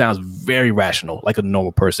very rational, like a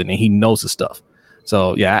normal person, and he knows his stuff.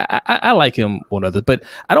 So yeah, I like him one other, but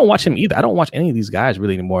I don't watch him either. I don't watch any of these guys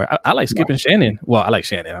really anymore. I like Skip and Shannon. Well, I like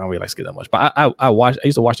Shannon. I don't really like Skip that much, but I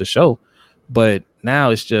used to watch the show, but now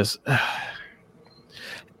it's just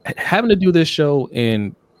having to do this show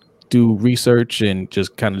and do research and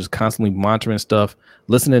just constantly monitoring stuff,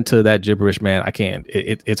 listening to that gibberish, man. I can't.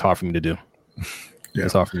 It's hard for me to do. Yeah.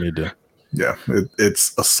 It's hard for me to do. Yeah,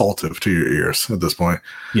 it's assaultive to your ears at this point.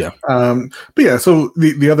 Yeah. But yeah, so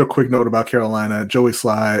the other quick note about Carolina, Joey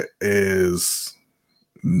Sly is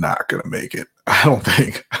not going to make it. I don't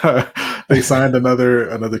think. They signed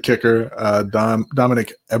another kicker,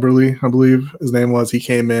 Dominic Eberle, I believe his name was. He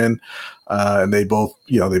came in, and they both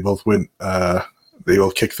went. They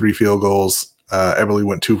both kicked 3 field goals. Eberle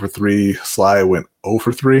went 2 for 3. Sly went 0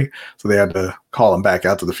 for 3. So they had to call him back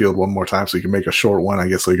out to the field one more time so he could make a short one, I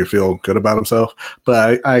guess, so he could feel good about himself.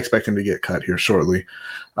 But I expect him to get cut here shortly.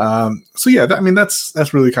 So yeah,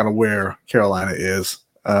 that's really kind of where Carolina is.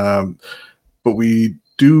 But we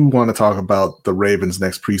do want to talk about the Ravens'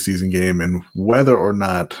 next preseason game and whether or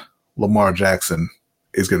not Lamar Jackson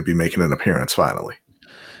is going to be making an appearance finally.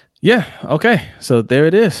 Yeah. Okay. So there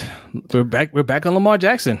it is. We're back on Lamar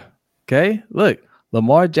Jackson. Okay, look,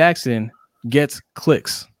 Lamar Jackson gets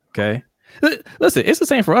clicks. Okay, listen, it's the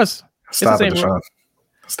same for us. Stop it, Deshaun.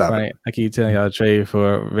 Stop it. I keep telling y'all to trade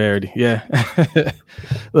for Verity. Yeah,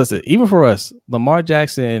 listen, even for us, Lamar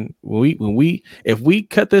Jackson, if we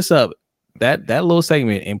cut this up, that little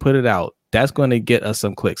segment and put it out, that's going to get us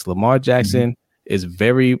some clicks. Lamar Jackson is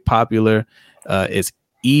very popular. It's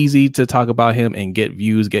easy to talk about him and get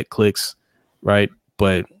views, get clicks, right?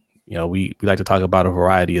 But we like to talk about a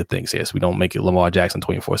variety of things here. So we don't make it Lamar Jackson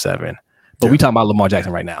 24/7. But we talking about Lamar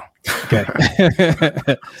Jackson right now. Okay.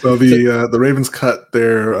 So the Ravens cut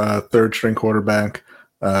their third string quarterback.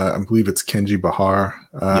 I believe it's Kenji Bahar.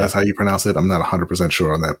 That's how you pronounce it. I'm not 100%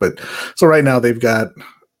 sure on that. But so right now they've got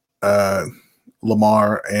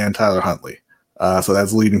Lamar and Tyler Huntley. So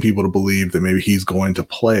that's leading people to believe that maybe he's going to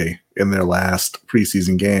play in their last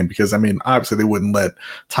preseason game because, obviously they wouldn't let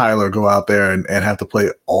Tyler go out there and have to play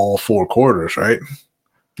all 4 quarters, right?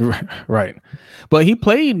 Right. But he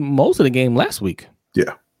played most of the game last week.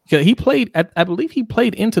 Yeah. He played, I believe he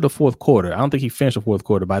played into the 4th quarter. I don't think he finished the 4th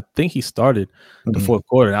quarter, but I think he started the 4th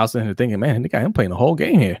quarter. And I was sitting here thinking, man, they got him playing the whole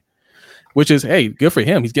game here, which is, hey, good for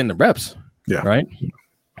him. He's getting the reps. Yeah. Right.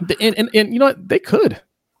 And you know what? They could.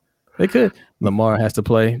 Lamar has to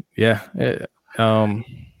play. Yeah.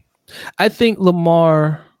 I think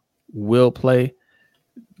Lamar will play.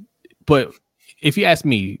 But if you ask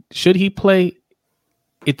me, should he play?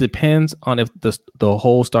 It depends on if the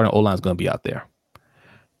whole starting O-line is going to be out there.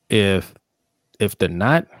 If they're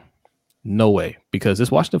not, no way. Because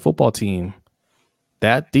this Washington football team,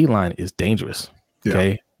 that D-line is dangerous.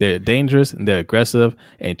 Okay? They're dangerous and they're aggressive.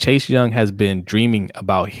 And Chase Young has been dreaming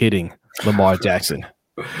about hitting Lamar Jackson.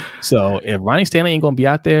 So if Ronnie Stanley ain't going to be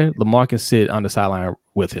out there, Lamar can sit on the sideline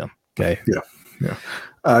with him. Okay? Yeah.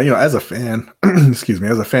 As a fan,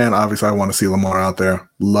 obviously I want to see Lamar out there.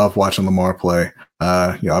 Love watching Lamar play.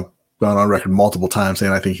 I've gone on record multiple times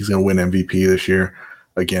saying I think he's going to win MVP this year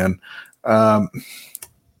again. I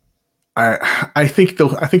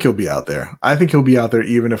think he'll be out there. I think he'll be out there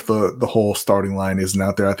even if the whole starting line isn't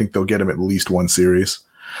out there. I think they'll get him at least one series.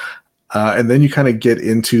 And then you kind of get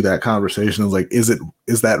into that conversation of like, is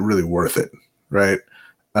that really worth it? Right.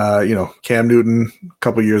 Cam Newton a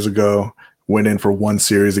couple years ago went in for one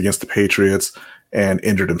series against the Patriots and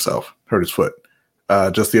injured himself, hurt his foot.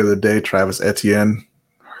 Just the other day, Travis Etienne,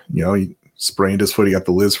 he sprained his foot. He got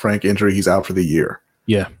the Liz Frank injury. He's out for the year.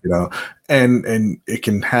 Yeah. And it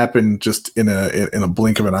can happen just in a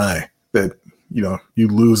blink of an eye that, you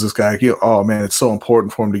lose this guy. Oh man, it's so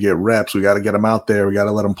important for him to get reps. We got to get him out there. We got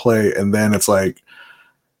to let him play. And then it's like,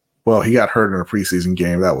 well, he got hurt in a preseason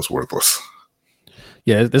game. That was worthless.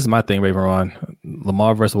 Yeah, this is my thing, Raven Ron.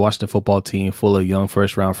 Lamar versus Washington football team full of young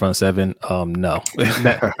first round front seven. No.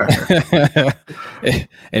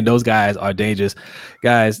 And those guys are dangerous.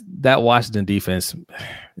 Guys, that Washington defense,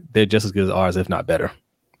 they're just as good as ours, if not better.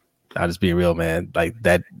 I'll just be real, man. Like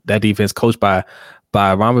that defense coached by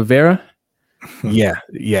Ron Rivera. Yeah.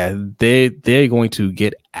 They're going to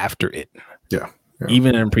get after it. Yeah.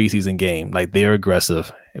 Even in a preseason game. Like they're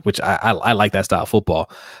aggressive, which I like that style of football.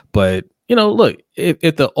 But look,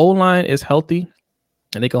 if the O-line is healthy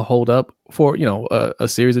and they can hold up for, a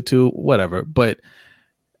series or two, whatever. But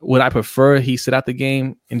would I prefer he sit out the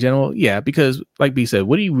game in general? Yeah, because like B said,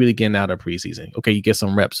 what are you really getting out of preseason? Okay, you get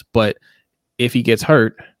some reps. But if he gets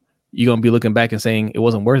hurt, you're going to be looking back and saying it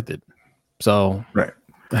wasn't worth it. So. Right.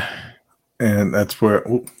 And that's where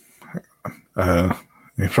the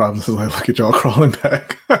problem is I look at y'all crawling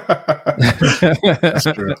back.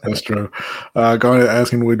 That's true. Garnet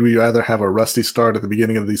asking, would we rather have a rusty start at the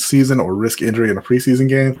beginning of the season or risk injury in a preseason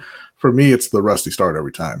game? For me, it's the rusty start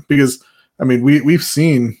every time. Because, we've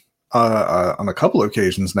seen on a couple of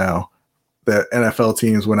occasions now that NFL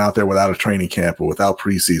teams went out there without a training camp or without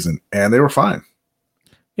preseason, and they were fine.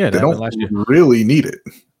 Yeah, they don't really need it.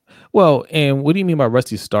 Well, and what do you mean by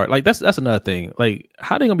rusty start? Like that's another thing. Like,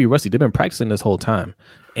 how are they gonna be rusty? They've been practicing this whole time,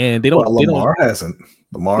 and they don't. Well, Lamar hasn't.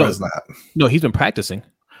 Lamar has not. No, he's been practicing.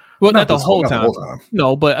 Well, not the whole time.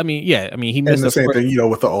 No, but he missed the same thing.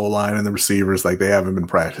 With the O-line and the receivers, like they haven't been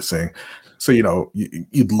practicing. So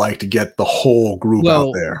you'd like to get the whole group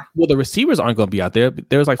out there. Well, the receivers aren't going to be out there.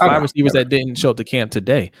 There's like 5 receivers that didn't show up to camp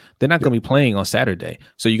today. They're not going to be playing on Saturday.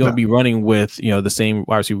 So you're going to be running with the same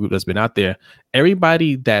wide receiver group that's been out there.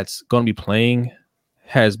 Everybody that's going to be playing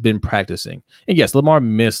has been practicing. And yes, Lamar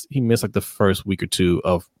missed like the first week or two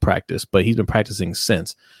of practice, but he's been practicing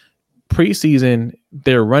since. Preseason,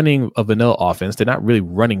 they're running a vanilla offense. They're not really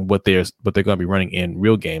running what they're going to be running in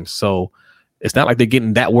real games. So it's not like they're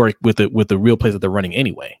getting that work with the real plays that they're running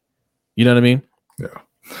anyway. You know what I mean? Yeah.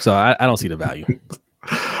 So I don't see the value.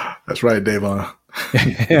 That's right, Davon.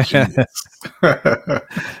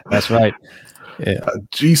 That's right. Yeah.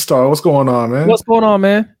 G-Star, what's going on, man? What's going on,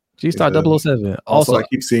 man? G-Star 007. Also, I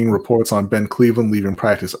keep seeing reports on Ben Cleveland leaving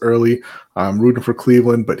practice early. I'm rooting for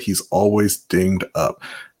Cleveland, but he's always dinged up.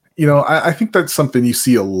 I think that's something you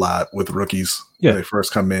see a lot with rookies when they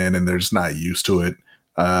first come in and they're just not used to it.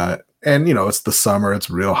 And, it's the summer. It's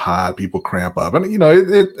real hot. People cramp up. And,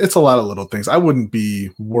 it's a lot of little things. I wouldn't be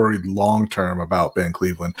worried long-term about Ben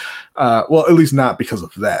Cleveland. Well, at least not because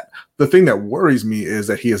of that. The thing that worries me is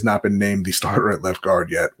that he has not been named the starter at left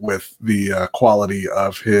guard yet with the quality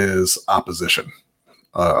of his opposition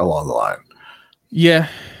along the line. Yeah.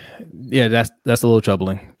 Yeah, that's a little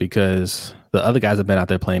troubling because the other guys have been out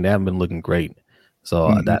there playing. They haven't been looking great. So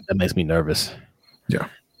that makes me nervous. Yeah.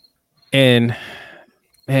 And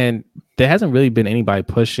there hasn't really been anybody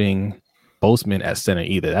pushing Bozeman at center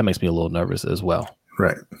either. That makes me a little nervous as well.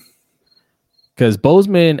 Right. Because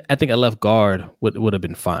Bozeman, I think at left guard would have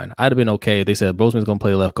been fine. I'd have been okay. They said Bozeman's going to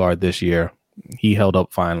play left guard this year. He held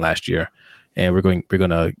up fine last year, and we're going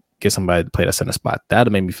to get somebody to play that center spot. That'd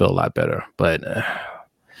have made me feel a lot better. But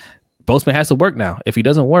Bozeman has to work now. If he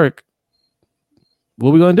doesn't work, what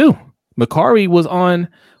are we going to do? Macari was on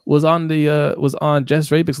was on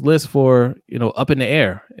Jess Rabick's list for up in the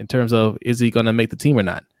air in terms of is he going to make the team or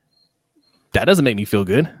not. That doesn't make me feel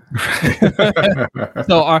good.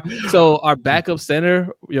 So our backup center,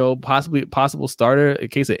 possible starter in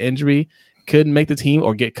case of injury, couldn't make the team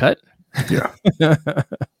or get cut. Yeah,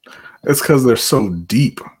 it's because they're so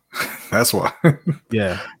deep. That's why.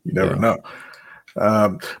 Yeah, you never know.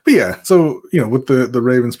 But yeah, so with the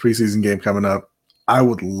Ravens preseason game coming up, I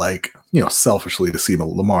would like selfishly to see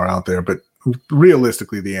Lamar out there, but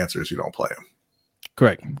realistically, the answer is you don't play him.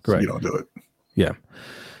 Correct. So you don't do it. Yeah.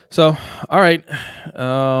 So, all right.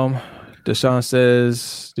 Deshaun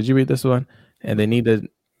says, did you read this one? And they needed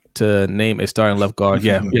to name a starting left guard.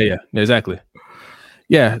 Yeah, exactly.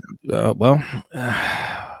 Yeah. Well,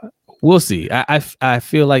 we'll see. I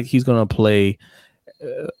feel like he's going to play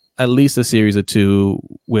at least a series or two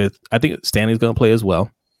with, I think Stanley's going to play as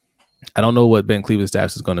well. I don't know what Ben Cleveland's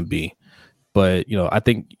status is going to be, but, I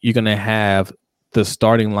think you're going to have the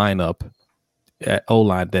starting lineup at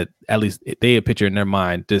O-line that at least they a picture in their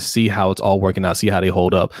mind to see how it's all working out, see how they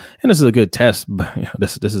hold up. And this is a good test.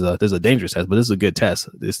 This is a dangerous test, but this is a good test.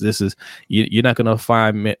 This is you're not going to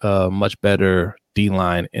find a much better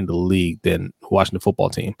D-line in the league than Washington football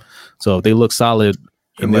team. So if they look solid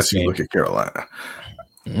in unless this you game, look at Carolina.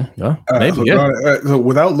 Maybe. So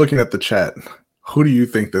without looking at the chat, who do you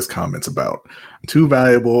think this comment's about? Too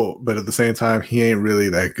valuable, but at the same time, he ain't really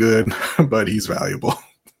that good, but he's valuable.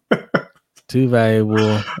 Too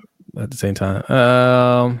valuable at the same time.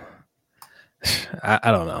 I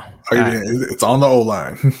don't know. It's on the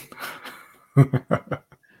O-line.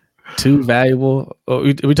 Too valuable. Oh, are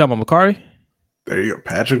we talking about Mekari? There you go,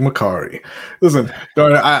 Patrick Mekari. Listen,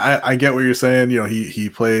 I get what you're saying. He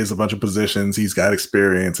plays a bunch of positions. He's got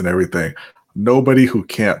experience and everything. Nobody who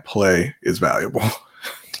can't play is valuable.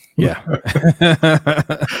 Yeah.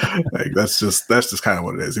 Like that's just kind of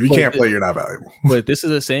what it is. If you can't play, you're not valuable. But this is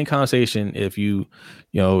the same conversation if you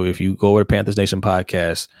go over to Panthers Nation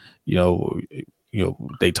podcast,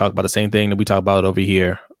 they talk about the same thing that we talk about over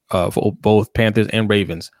here for both Panthers and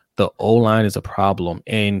Ravens. The O-line is a problem,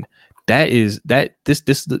 and this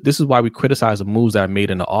is why we criticize the moves that are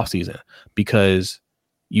made in the offseason, because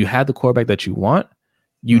you have the quarterback that you want.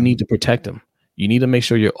 You need to protect him. You need to make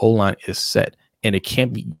sure your O-line is set, and it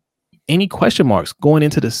can't be any question marks going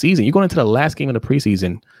into the season. You're going into the last game of the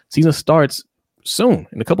preseason. Season starts soon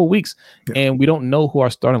in a couple of weeks, and we don't know who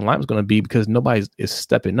our starting line is going to be because nobody is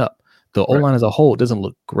stepping up. The O-line as a whole doesn't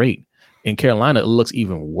look great. In Carolina, it looks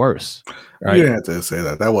even worse. Right? You didn't have to say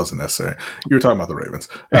that. That wasn't necessary. You were talking about the Ravens.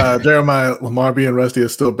 Jeremiah, Lamar being rusty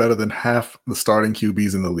is still better than half the starting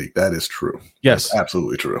QBs in the league. That is true. Yes. That's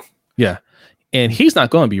absolutely true. Yeah. And he's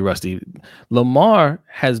not going to be rusty. Lamar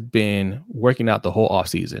has been working out the whole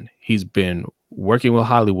offseason. He's been working with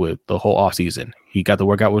Hollywood the whole offseason. He got to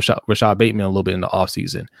work out with Rashad Bateman a little bit in the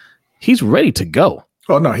offseason. He's ready to go.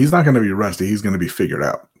 Oh, no, he's not going to be rusty. He's going to be figured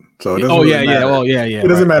out. So it doesn't matter. It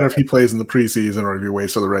doesn't matter if he plays in the preseason or if he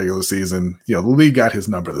waits for the regular season. The league got his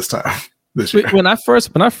number this time. This year. When I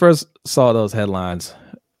first saw those headlines,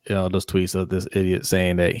 those tweets of this idiot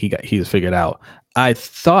saying that he was figured out, I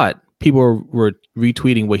thought people were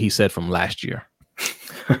retweeting what he said from last year.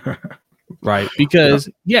 Right? Because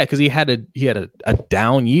because he had a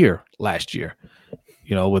down year last year,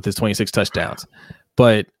 with his 26 touchdowns.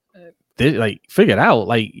 But they figured out,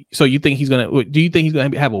 so you think he's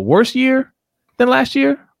gonna have a worse year than last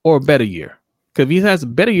year or a better year? Because if he has a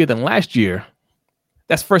better year than last year,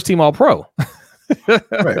 that's first team all pro.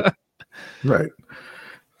 Right.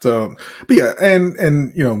 So, but yeah,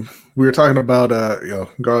 and we were talking about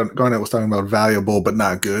Garnett was talking about valuable but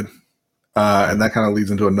not good, and that kind of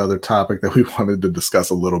leads into another topic that we wanted to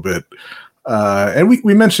discuss a little bit, and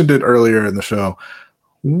we mentioned it earlier in the show.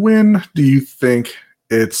 When do you think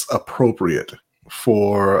it's appropriate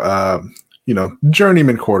for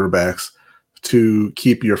journeyman quarterbacks to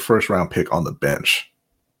keep your first round pick on the bench?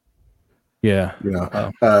 Yeah.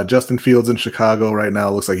 Justin Fields in Chicago right now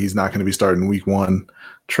looks like he's not going to be starting week 1.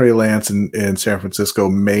 Trey Lance in San Francisco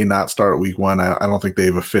may not start week 1. I don't think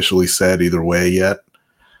they've officially said either way yet.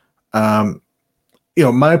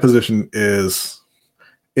 My position is,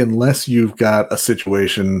 unless you've got a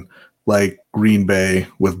situation like Green Bay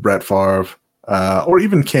with Brett Favre, or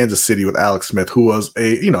even Kansas City with Alex Smith, who was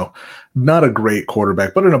not a great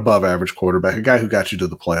quarterback, but an above average quarterback, a guy who got you to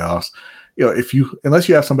the playoffs. Unless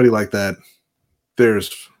you have somebody like that,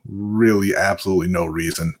 there's really absolutely no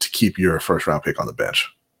reason to keep your first round pick on the bench.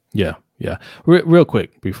 Yeah. Real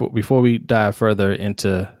quick before we dive further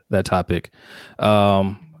into that topic,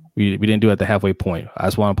 we didn't do it at the halfway point. I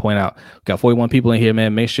just want to point out, we got 41 people in here,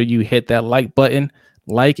 man. Make sure you hit that like button.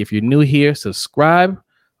 If you're new here, subscribe.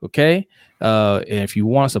 Okay. And if you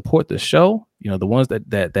want to support the show, the ones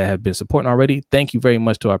that have been supporting already, thank you very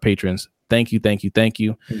much to our patrons. Thank you.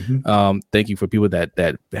 Mm-hmm. Thank you for people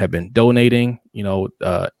that have been donating.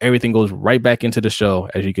 Everything goes right back into the show.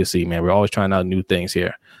 As you can see, man, we're always trying out new things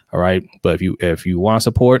here. All right. But if you want to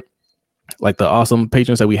support like the awesome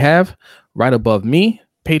patrons that we have right above me,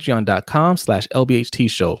 patreon.com/LBHT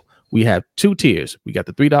show. We have 2 tiers. We got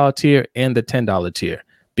the $3 tier and the $10 tier.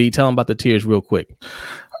 B, tell them about the tiers real quick.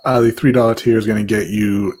 The $3 tier is going to get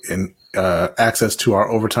you in access to our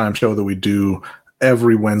overtime show that we do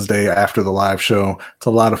every Wednesday after the live show. It's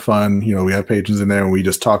a lot of fun. We have patrons in there and we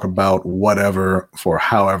just talk about whatever for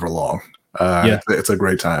however long. It's a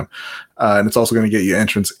great time. And it's also going to get you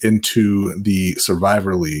entrance into the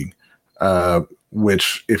Survivor League,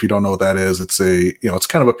 which, if you don't know what that is, it's it's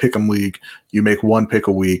kind of a pick'em league. You make 1 pick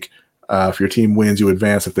a week. If your team wins, you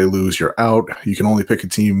advance. If they lose, you're out. You can only pick a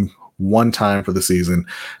team 1 time for the season.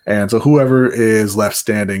 And so whoever is left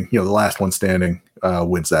standing, the last one standing,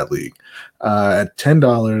 wins that league. At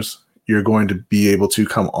 $10, you're going to be able to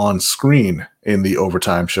come on screen in the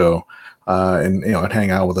overtime show and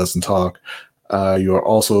hang out with us and talk. You're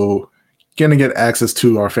also going to get access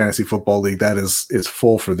to our fantasy football league. That is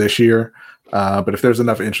full for this year. But if there's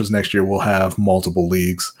enough interest next year, we'll have multiple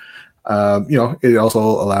leagues. It also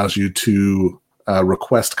allows you to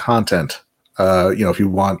request content. If you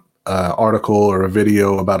want an article or a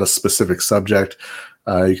video about a specific subject,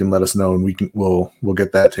 you can let us know and we'll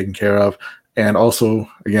get that taken care of. And also,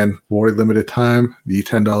 again, for limited time, the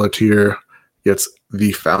 $10 tier gets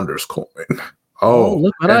the Founders Coin. Oh,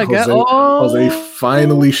 look what I got. Jose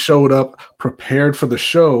finally showed up prepared for the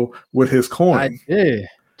show with his coin. I did.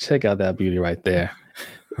 Check out that beauty right there.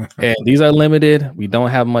 And these are limited. We don't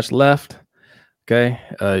have much left. Okay.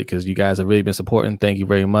 Because you guys have really been supporting. Thank you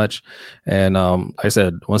very much. And like I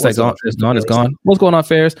said, once that's gone, it's gone. It's gone. What's going on,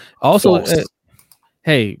 Ferris? Also,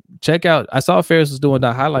 hey, check out. I saw Ferris was doing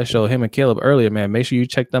that highlight show, him and Caleb earlier, man. Make sure you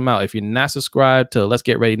check them out. If you're not subscribed to Let's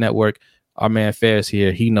Get Ready Network, our man Ferris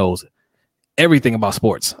here, he knows everything about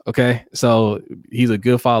sports. Okay. So he's a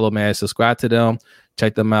good follow, man. Subscribe to them.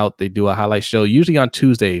 Check them out. They do a highlight show usually on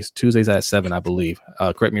Tuesdays at 7, I believe.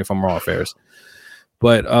 Correct me if I'm wrong, Ferris.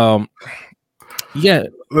 But yeah.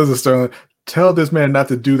 Listen, Sterling, tell this man not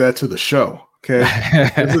to do that to the show. Okay.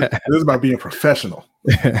 This is about being professional.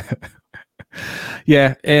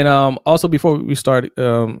 Yeah. And also before we start,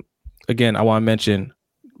 again, I want to mention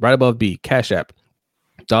right above B, Cash App,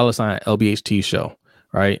 $LBHT show.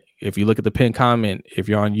 Right. If you look at the pinned comment, if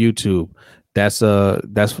you're on YouTube, that's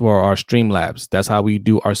for our Streamlabs. That's how we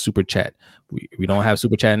do our super chat. We don't have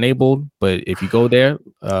super chat enabled, but if you go there,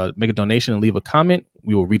 make a donation and leave a comment,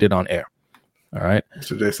 we will read it on air. All right.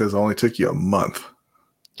 Mr. J says it only took you a month.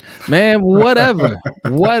 Man, whatever.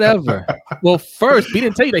 Well, first, we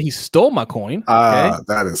didn't tell you that he stole my coin. Okay?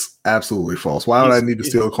 That is absolutely false. Why would I need to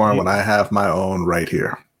steal a coin when I have my own right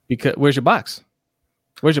here? Because where's your box?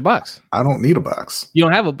 I don't need a box. You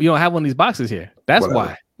don't have one of these boxes here. That's whatever.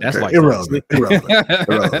 Why. That's why. Irrelevant.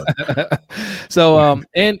 So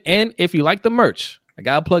and if you like the merch, I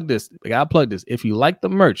gotta plug this. If you like the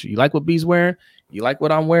merch, you like what B's wearing, you like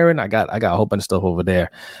what I'm wearing, I got a whole bunch of stuff over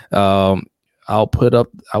there. I will put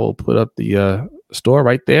up the store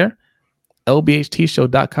right there.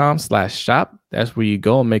 lbhtshow.com/shop. That's where you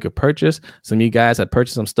go and make a purchase. Some of you guys have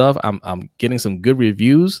purchased some stuff. I'm getting some good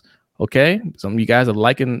reviews. Okay. Some of you guys are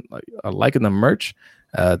liking the merch.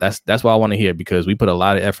 That's what I want to hear, because we put a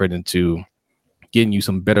lot of effort into getting you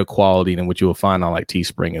some better quality than what you will find on like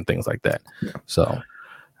Teespring and things like that. Yeah. So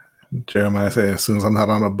Jeremiah said, as soon as I'm not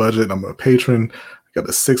on a budget, I'm a patron. I got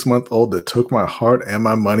a 6-month-old that took my heart and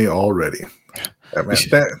my money already. Yeah, man,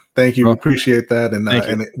 thank you. Appreciate that.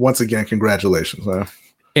 And once again, congratulations.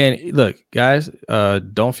 And look, guys,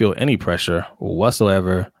 don't feel any pressure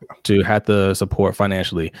whatsoever to have to support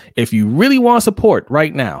financially. If you really want to support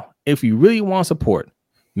right now, make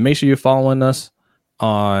sure you're following us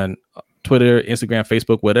on Twitter, Instagram,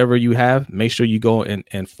 Facebook, whatever you have. Make sure you go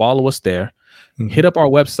and follow us there. Mm-hmm. Hit up our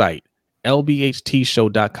website,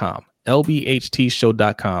 lbhtshow.com.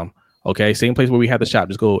 lbhtshow.com. Okay, same place where we have the shop.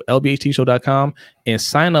 Just go lbhtshow.com and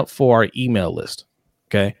sign up for our email list.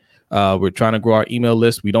 Okay, we're trying to grow our email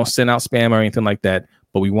list. We don't send out spam or anything like that,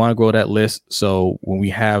 but we want to grow that list. So when we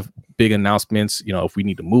have big announcements, if we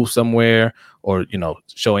need to move somewhere or,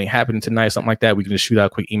 show ain't happening tonight, something like that, we can just shoot out a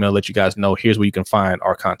quick email, let you guys know, here's where you can find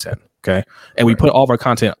our content. Okay. And we put all of our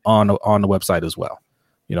content on the website as well.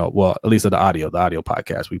 Well, at least the audio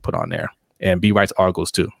podcast we put on there, and B writes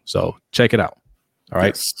articles too. So check it out. All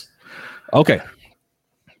right. Yes. Okay.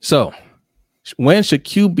 So when should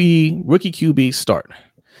rookie QB start?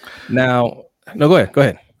 Now, no, go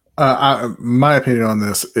ahead. My opinion on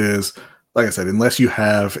this is, like I said, unless you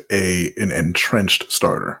have an entrenched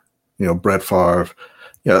starter, Brett Favre,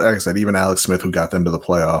 like I said, even Alex Smith, who got them to the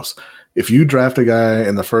playoffs. If you draft a guy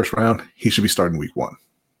in the first round, he should be starting week 1.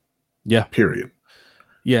 Yeah. Period.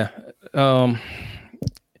 Yeah. I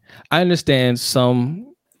understand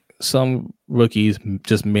some rookies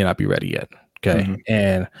just may not be ready yet. Okay. Mm-hmm.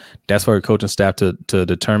 And that's for a coaching staff to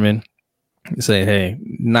determine, say, hey,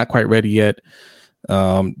 not quite ready yet.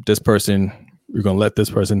 This person, you're going to let this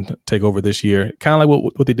person take over this year. Kind of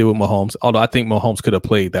like what they did with Mahomes. Although I think Mahomes could have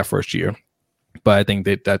played that first year. But I think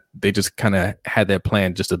that they just kind of had that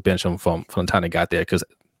plan just to bench him from the time they got there because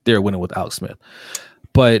they're winning with Alex Smith.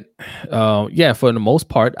 But yeah, for the most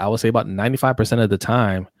part, I would say about 95% of the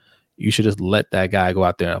time, you should just let that guy go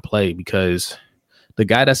out there and play because the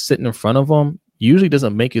guy that's sitting in front of him usually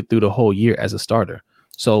doesn't make it through the whole year as a starter.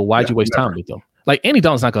 So why'd you waste time with him? Like Andy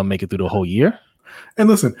Dalton's not going to make it through the whole year. And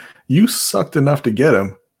listen, you sucked enough to get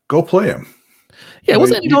him. Go play him. Yeah,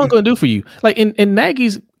 what's Andy Dalton going to do for you? Like in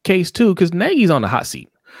Nagy's case too, because Nagy's on the hot seat.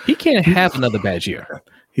 He can't have another bad year.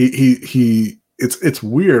 It's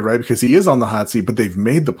weird, right? Because he is on the hot seat, but they've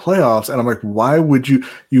made the playoffs, and I'm like, why would you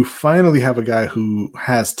finally have a guy who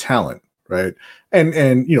has talent, right?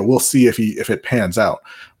 And we'll see if it pans out.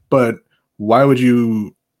 But why would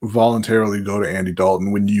you voluntarily go to Andy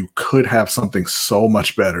Dalton when you could have something so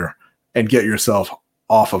much better and get yourself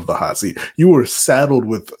off of the hot seat? You were saddled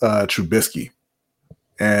with Trubisky,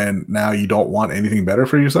 and now you don't want anything better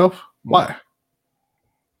for yourself? Why?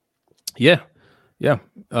 Yeah.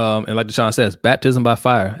 And like Deshaun says, baptism by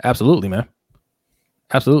fire. Absolutely, man.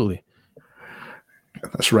 Absolutely.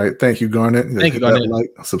 That's right. Thank you, Garnett. Thank you, Garnett.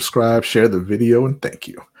 Like, subscribe, share the video, and thank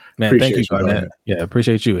you. Man, thank you, Garnett. Yeah,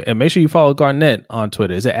 appreciate you. And make sure you follow Garnett on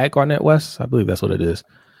Twitter. Is it at Garnett West? I believe that's what it is.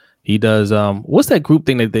 He does what's that group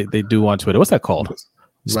thing that they do on Twitter? What's that called?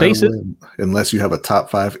 Spaces? Unless you have a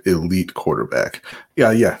top 5 elite quarterback.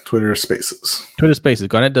 Yeah. Twitter Spaces.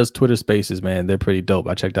 Garnett does Twitter Spaces, man. They're pretty dope.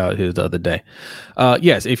 I checked out his the other day.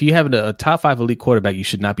 Yes, if you have a top 5 elite quarterback, you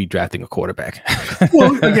should not be drafting a quarterback.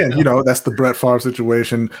 Well, again, that's the Brett Favre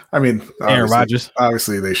situation. I mean, Aaron Rodgers.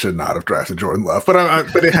 Obviously, they should not have drafted Jordan Love, but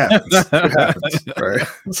it happens. It happens, right?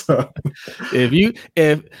 So,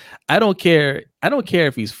 if I don't care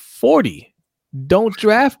if he's 40. Don't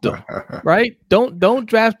draft him, right? Don't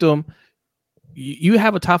draft him. You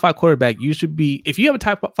have a top 5 quarterback. You should be, if you have a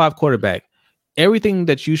top 5 quarterback, everything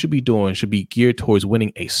that you should be doing should be geared towards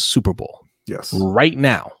winning a Super Bowl. Yes. Right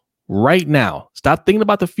now. Stop thinking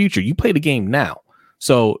about the future. You play the game now.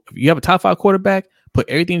 So if you have a top 5 quarterback, put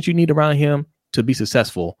everything that you need around him to be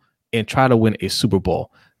successful and try to win a Super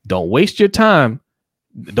Bowl. Don't waste your time.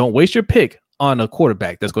 Don't waste your pick on a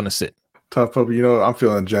quarterback that's going to sit. Tough Puppy, I'm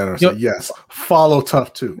feeling generous. Yep. Yes, follow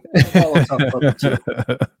Tough too. Follow Tough Puppy too.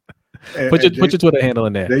 Put your Twitter handle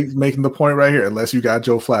in there. They making the point right here. Unless you got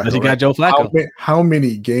Joe Flacco. How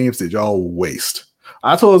many games did y'all waste?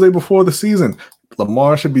 I told Jose before the season,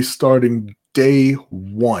 Lamar should be starting day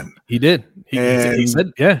 1. He did. He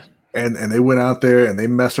said, yeah. And they went out there and they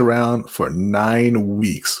messed around for 9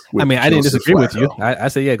 weeks. I mean, I didn't disagree with you. I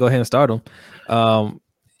said, yeah, go ahead and start him.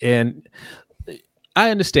 And I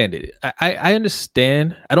understand it. I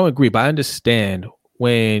understand. I don't agree, but I understand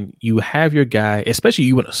when you have your guy, especially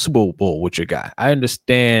you win a Super Bowl with your guy. I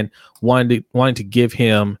understand wanting to give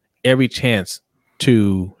him every chance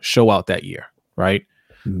to show out that year, right?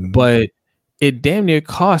 Mm-hmm. But it damn near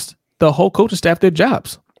cost the whole coaching staff their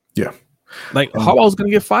jobs. Yeah. Like Harbaugh's going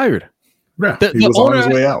to get fired. Yeah, he was on his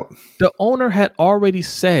way out. The owner had already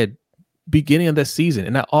said beginning of the season,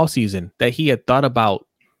 in that offseason, that he had thought about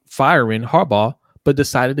firing Harbaugh, but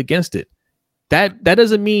decided against it. That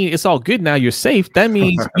doesn't mean it's all good now. You're safe. That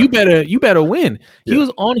means you better win. Yeah. He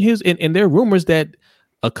was on his and there are rumors that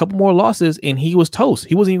a couple more losses and he was toast.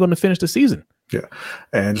 He wasn't even going to finish the season. Yeah.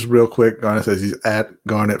 And just real quick, Garnett says he's at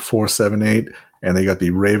Garnett478, and they got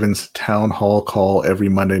the Ravens town hall call every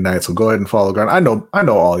Monday night. So go ahead and follow Garnett. I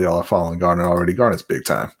know all y'all are following Garnett already. Garnett's big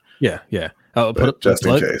time. Yeah. Just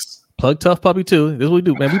in case. Plug Tough Puppy too. This is what we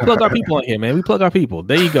do, man. We plug our people on here, man. We plug our people.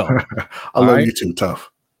 There you go. I love you too, Tough.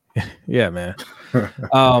 Yeah, man.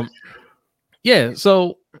 Yeah.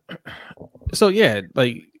 So yeah,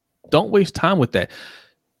 like don't waste time with that.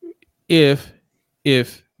 If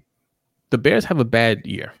the Bears have a bad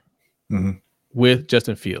year with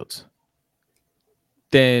Justin Fields,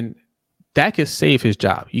 then that could save his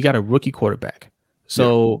job. You got a rookie quarterback.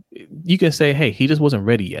 So you can say, hey, he just wasn't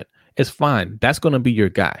ready yet. It's fine. That's going to be your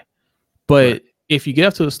guy. But if you get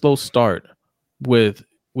up to a slow start with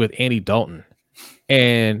Andy Dalton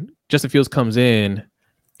and Justin Fields comes in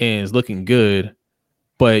and is looking good,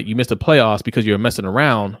 but you missed the playoffs because you're messing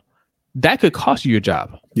around, that could cost you your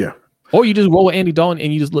job. Yeah. Or you just roll with Andy Dalton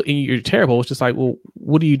and you just look and you're terrible. It's just like, well,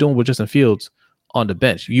 what are you doing with Justin Fields on the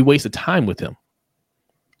bench? You wasted time with him.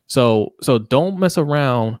 So don't mess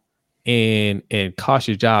around and cost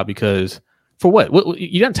your job because for what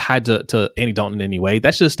you're not tied to Andy Dalton anyway.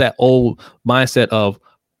 That's just that old mindset of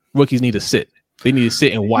rookies need to sit. They need to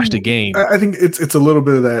sit and watch the game. I think it's a little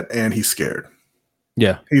bit of that, and he's scared.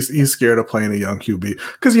 Yeah, he's scared of playing a young QB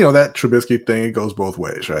because that Trubisky thing, it goes both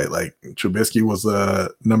ways, right? Like Trubisky was a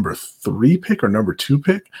number 3 pick or number 2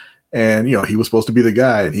 pick, and he was supposed to be the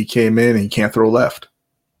guy, and he came in and he can't throw left.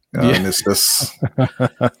 And it's just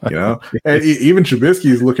and even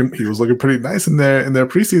Trubisky was looking pretty nice in their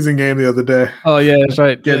preseason game the other day. Oh yeah, that's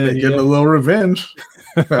right. Getting a little revenge.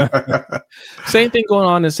 Same thing going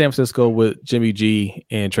on in San Francisco with Jimmy G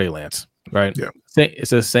and Trey Lance, right? Yeah, it's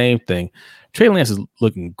the same thing. Trey Lance is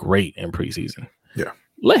looking great in preseason. Yeah,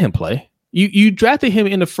 let him play. You drafted him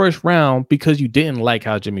in the first round because you didn't like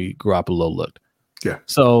how Jimmy Garoppolo looked. Yeah,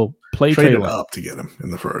 so play traded Trey Lance up to get him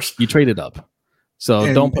in the first. You traded up.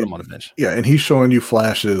 So don't put him on the bench. Yeah, and he's showing you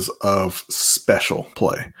flashes of special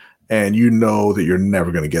play. And you know that you're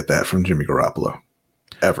never going to get that from Jimmy Garoppolo.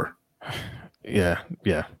 Ever. Yeah.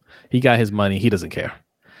 He got his money. He doesn't care.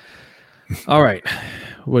 All right.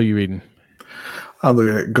 What are you reading? I'm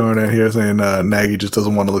looking at Garnett here saying Nagy just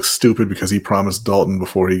doesn't want to look stupid because he promised Dalton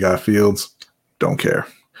before he got Fields. Don't care.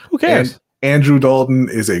 Who cares? And Andrew Dalton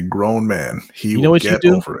is a grown man. He will get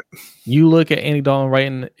over it. You look at Andy Dalton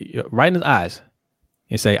right in his eyes.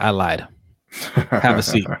 And say, I lied. Have a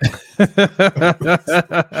seat.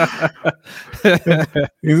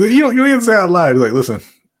 You didn't say I lied. He's like, listen,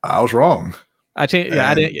 I was wrong. I changed.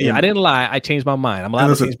 I didn't lie. I changed my mind. I'm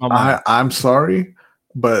allowed to change my mind. I'm sorry,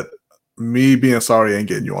 but me being sorry ain't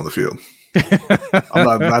getting you on the field.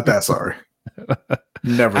 I'm not that sorry.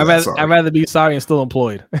 Never. I'd rather be sorry and still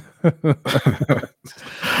employed. Right.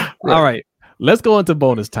 All right. Let's go into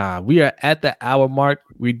bonus time. We are at the hour mark.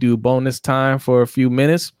 We do bonus time for a few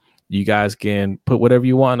minutes. You guys can put whatever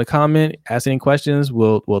you want in the comment, ask any questions.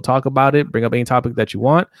 We'll talk about it, bring up any topic that you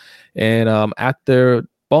want. And after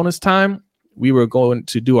bonus time, we were going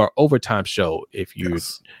to do our overtime show. If you're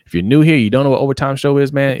new here, you don't know what overtime show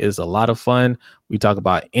is, man, it's a lot of fun. We talk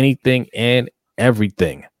about anything and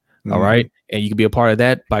everything. Mm-hmm. All right. And you can be a part of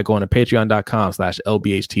that by going to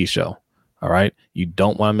patreon.com/LBHT show. All right. You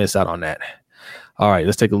don't want to miss out on that. All right,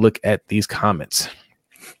 let's take a look at these comments.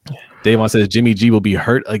 Davon says Jimmy G will be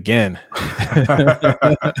hurt again.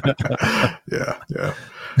 Yeah.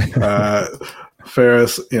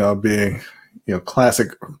 Ferris, being,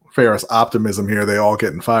 classic Ferris optimism here. They all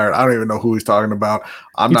getting fired. I don't even know who he's talking about.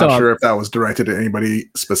 I'm not sure if that was directed at anybody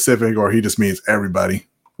specific or he just means everybody.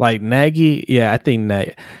 Like Nagy, yeah, I think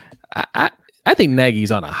I think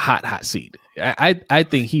Nagy's on a hot seat. I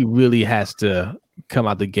think he really has to come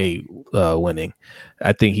out the gate winning.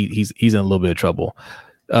 I think he's in a little bit of trouble.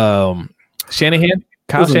 Kyle Shanahan.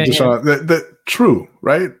 True,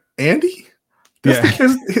 right? Andy? That's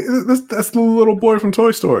the little boy from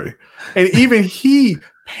Toy Story. And even he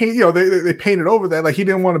they painted over that like he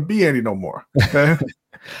didn't want to be Andy no more. Okay?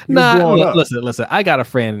 Listen. I got a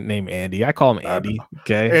friend named Andy. I call him Andy.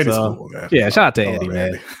 Okay, Andy's cool, man. Yeah, shout out to Andy,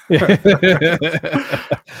 man.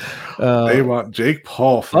 They want Jake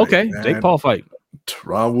Paul fight. Okay, man. Jake Paul fight.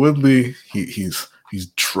 Tyron Woodley, he's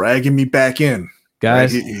dragging me back in,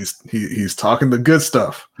 guys. Right? He's talking the good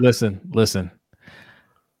stuff. Listen.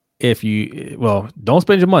 If don't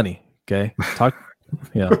spend your money. Okay, talk.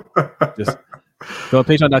 Just go to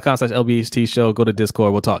patreon.com/LBHT show. Go to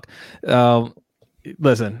Discord. We'll talk.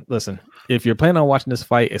 Listen. If you're planning on watching this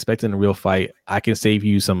fight, expecting a real fight, I can save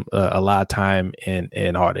you a lot of time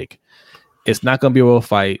and heartache. It's not going to be a real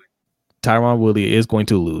fight. Tyron Woodley is going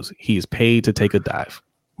to lose. He's paid to take a dive.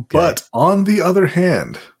 Okay? But on the other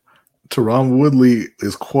hand, Tyron Woodley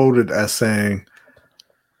is quoted as saying,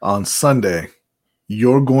 on Sunday,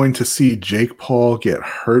 you're going to see Jake Paul get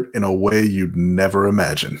hurt in a way you'd never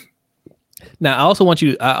imagine. Now, I also want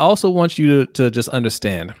you to just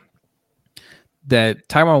understand that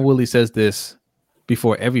Tyron Woodley says this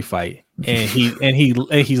before every fight, and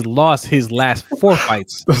he's lost his last 4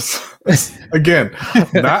 fights. Again,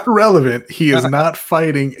 not relevant. He is not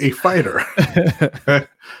fighting a fighter.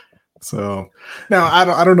 So now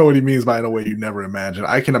I don't know what he means by in a way you never imagine.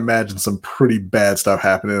 I can imagine some pretty bad stuff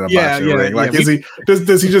happening in a boxing ring. Like, does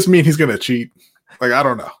he just mean he's gonna cheat? Like, I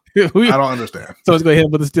don't know. I don't understand. So he's gonna hit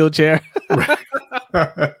him with a steel chair.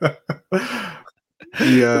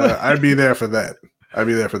 Yeah, I'd be there for that.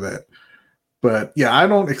 But yeah, I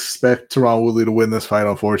don't expect Tyron Woodley to win this fight,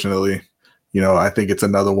 unfortunately. I think it's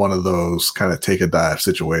another one of those kind of take a dive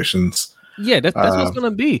situations. Yeah, that's what it's going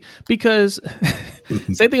to be, because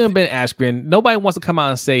same thing with Ben Askren. Nobody wants to come out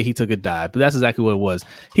and say he took a dive, but that's exactly what it was.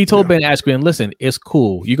 He told Ben Askren, listen, it's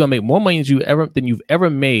cool. You're going to make more money than you've ever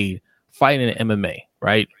made fighting in MMA,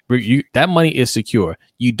 right? That money is secure.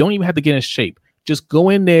 You don't even have to get in shape. Just go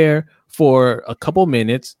in there for a couple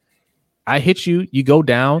minutes. I hit you, you go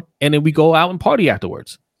down, and then we go out and party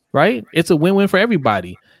afterwards, right? It's a win-win for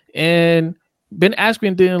everybody. And Ben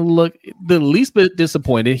Askren didn't look the least bit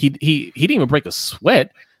disappointed. He didn't even break a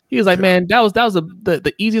sweat. He was like, man, that was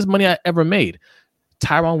the easiest money I ever made.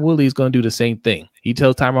 Tyron Woodley is going to do the same thing. He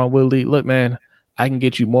tells Tyron Woodley, look, man, I can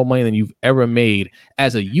get you more money than you've ever made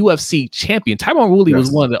as a UFC champion. Tyron Woodley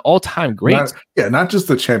was one of the all-time greats. Not just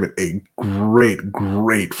the champion, a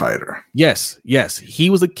great fighter. Yes. He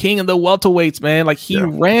was a king of the welterweights, man. Like he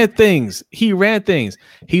ran things. He's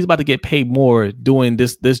about to get paid more doing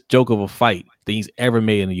this joke of a fight than he's ever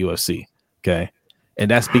made in the UFC. Okay.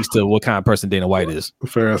 And that speaks to what kind of person Dana White is.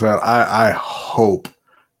 Fair enough. I hope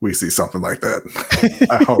we see something like that.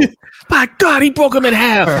 I hope. My God, he broke him in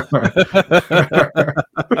half.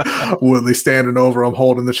 Woodley standing over him,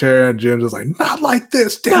 holding the chair, and Jim just like, not like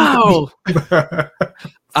this. Damn.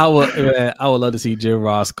 I would love to see Jim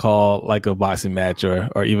Ross call like a boxing match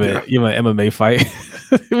or even an MMA fight.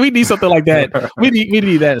 We need something like that. We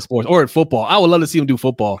need that in sports or in football. I would love to see him do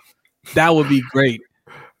football. That would be great.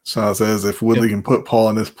 Sean says, if Woodley can put Paul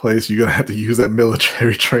in this place, you're going to have to use that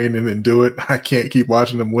military training and do it. I can't keep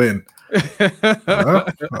watching him win.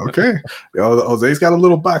 Okay. Jose's got a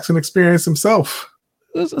little boxing experience himself.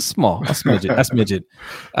 It's a smidget.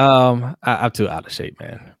 I'm too out of shape,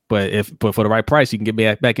 man. But for the right price, you can get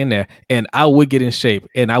me back in there, and I would get in shape,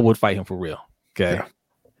 and I would fight him for real. Okay. Yeah.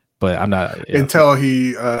 But I'm not until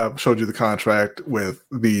he showed you the contract with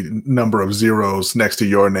the number of zeros next to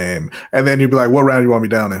your name, and then you'd be like, "What round do you want me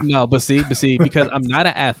down in?" No, but see, because I'm not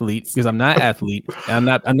an athlete. I'm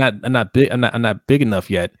not big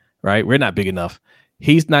enough yet. Right? We're not big enough.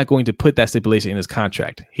 He's not going to put that stipulation in his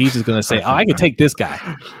contract. He's just going to say, "Oh, I can take this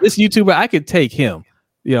guy, this YouTuber. I could take him.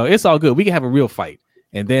 It's all good. We can have a real fight,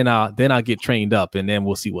 and then I'll get trained up, and then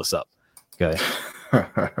we'll see what's up." Okay.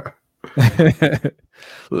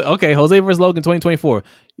 Okay, Jose versus Logan 2024.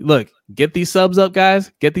 Look, get these subs up,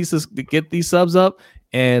 guys. Get these subs up,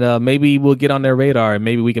 and maybe we'll get on their radar, and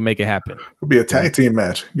maybe we can make it happen. It'll be a tag team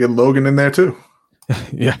match. Get Logan in there too.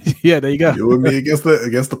 yeah, there you go. You and me against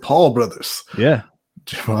the Paul brothers. Yeah,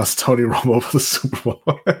 Jim Ross, Tony Romo for the Super Bowl.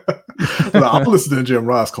 I'm listening to Jim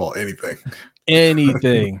Ross call anything.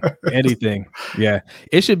 Anything. Yeah,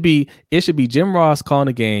 it should be Jim Ross calling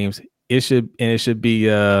the games. It should be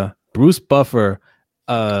Bruce Buffer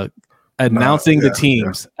announcing the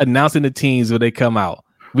teams when they come out.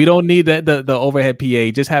 We don't need the overhead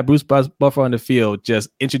PA. Just have Bruce Buffer on the field, just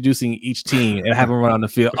introducing each team and have him run on the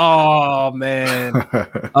field. Oh man,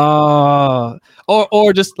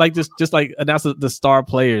 or just like announce the star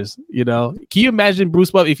players. Can you imagine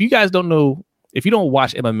Bruce Buffer? If you guys don't know, if you don't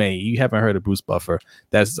watch MMA, you haven't heard of Bruce Buffer.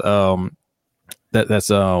 That's what's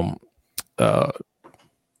the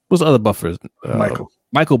other Buffers?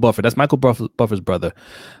 Michael Buffer. That's Michael Buffer's brother.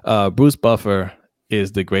 Bruce Buffer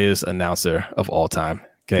is the greatest announcer of all time.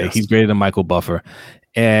 Okay, yes. He's greater than Michael Buffer,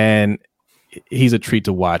 and he's a treat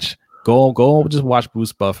to watch. Go, just watch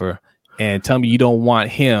Bruce Buffer, and tell me you don't want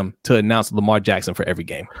him to announce Lamar Jackson for every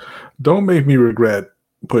game. Don't make me regret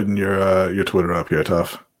putting your Twitter up here,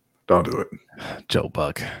 Tough. Don't do it. Joe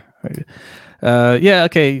Buck. Yeah,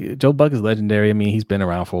 okay. Joe Buck is legendary. I mean, he's been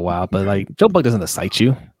around for a while, but like Joe Buck doesn't excite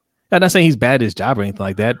you. I'm not saying he's bad at his job or anything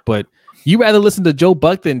like that, but you rather listen to Joe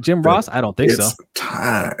Buck than Jim Ross? I don't think so.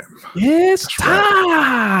 It's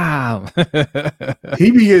time.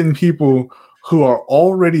 He be getting people who are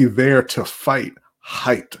already there to fight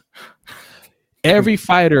hyped. Every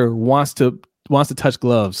fighter wants to touch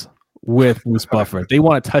gloves with Bruce Buffer. They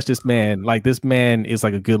want to touch this man. Like this man is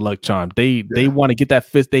like a good luck charm. They want to get that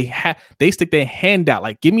fist. They stick their hand out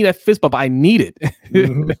like, give me that fist bump. I need it.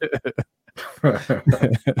 Mm-hmm.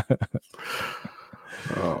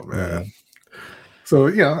 Oh man. So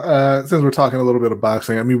since we're talking a little bit of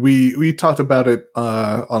boxing, I mean we talked about it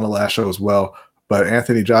on the last show as well, but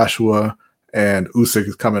Anthony Joshua and Usyk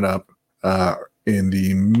is coming up in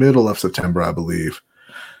the middle of September, I believe.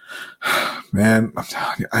 Man, I'm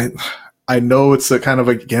telling you, I know it's a kind of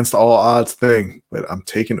against all odds thing, but I'm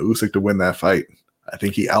taking Usyk to win that fight. I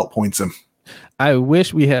think he outpoints him. I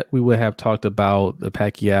wish we would have talked about the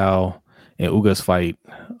Pacquiao and Ugas fight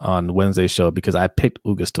on Wednesday's show because I picked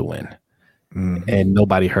Ugas to win, and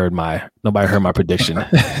nobody heard my prediction.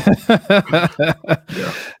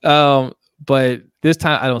 But but this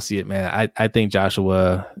time I don't see it, man. I think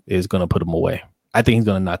Joshua is going to put him away. I think he's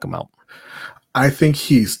going to knock him out. I think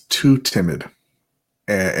he's too timid.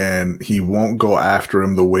 And he won't go after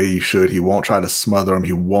him the way he should. He won't try to smother him.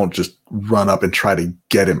 He won't just run up and try to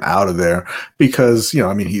get him out of there because,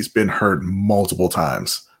 he's been hurt multiple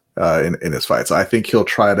times in his fight. So I think he'll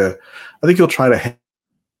try to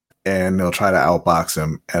and he'll try to outbox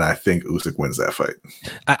him. And I think Usyk wins that fight.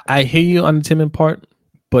 I hear you on the timid part,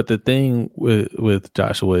 but the thing with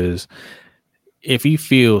Joshua is if he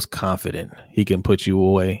feels confident, he can put you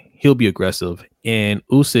away. He'll be aggressive. And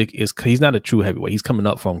Usyk he's not a true heavyweight. He's coming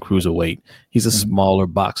up from cruiserweight. He's a smaller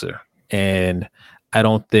boxer. And I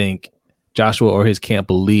don't think Joshua or his camp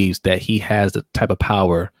believes that he has the type of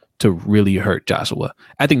power to really hurt Joshua.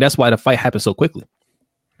 I think that's why the fight happened so quickly.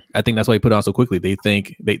 I think that's why he put it on so quickly. They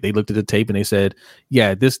think they looked at the tape and they said,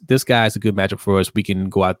 yeah, this guy is a good matchup for us. We can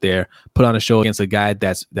go out there, put on a show against a guy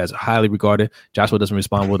that's highly regarded. Joshua doesn't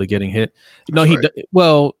respond well to getting hit.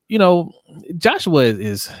 Joshua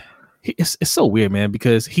is it's so weird, man,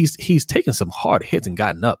 because he's taken some hard hits and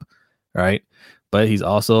gotten up, right? But he's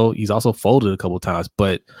also folded a couple of times.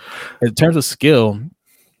 But in terms of skill,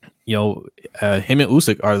 him and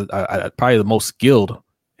Usyk are probably the most skilled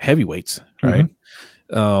heavyweights, right?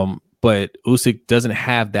 But Usyk doesn't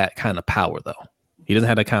have that kind of power, though. He doesn't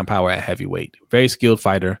have that kind of power at heavyweight. Very skilled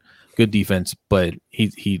fighter, good defense, but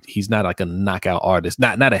he's not like a knockout artist.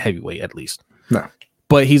 Not a heavyweight, at least. No.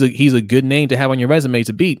 But he's a good name to have on your resume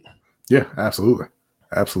to beat. Yeah, absolutely.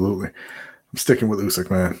 I'm sticking with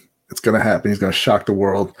Usyk, man. It's gonna happen. He's gonna shock the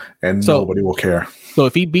world, and nobody will care. So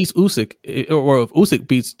if he beats Usyk, or if Usyk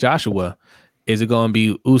beats Joshua, is it gonna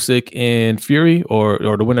be Usyk and Fury, or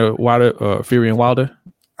the winner Wilder, Fury and Wilder?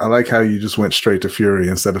 I like how you just went straight to Fury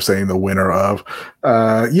instead of saying the winner of.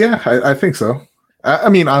 I think so. I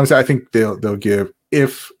mean, honestly, I think they'll give,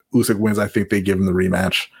 if Usyk wins, I think they give him the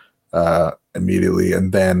rematch immediately,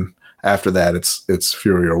 and then after that, it's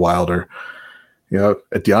Fury or Wilder.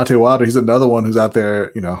 Deontay Wilder, he's another one who's out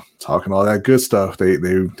there, talking all that good stuff. They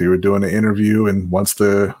were doing an interview, and once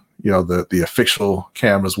the official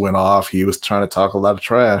cameras went off, he was trying to talk a lot of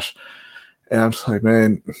trash. And I'm just like,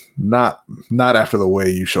 man, not after the way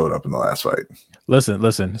you showed up in the last fight.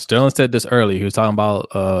 Listen. Sterling said this early. He was talking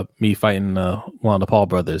about me fighting one of the Paul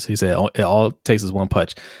brothers. He said it all takes is one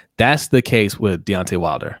punch. That's the case with Deontay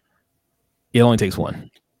Wilder. It only takes one.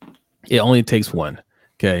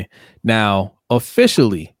 Okay. Now,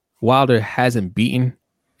 officially, Wilder hasn't beaten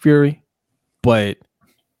Fury, but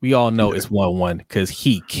we all know it's 1-1 because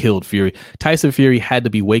he killed Fury. Tyson Fury had to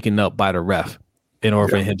be waking up by the ref in order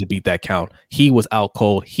for him to beat that count. He was out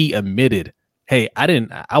cold. He admitted, hey, I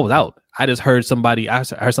was out. I just heard somebody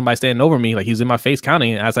standing over me, like he was in my face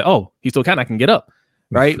counting, and I was like, oh, he's still counting, I can get up.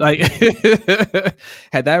 Right? Like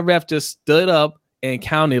had that ref just stood up and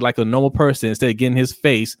counted like a normal person instead of getting his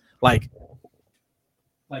face like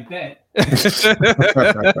that.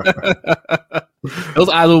 Those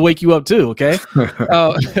eyes will wake you up too, okay?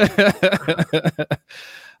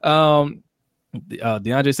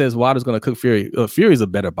 DeAndre says Wilder's going to cook Fury. Fury's a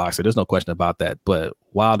better boxer. There's no question about that. But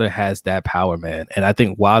Wilder has that power, man. And I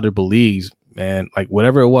think Wilder believes, man, like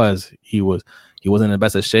whatever it was, he wasn't in the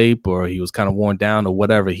best of shape, or he was kind of worn down, or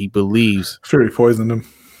whatever. He believes Fury poisoned him.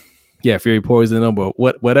 Yeah, Fury poisoned him, but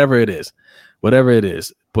whatever it is.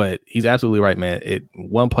 But he's absolutely right, man.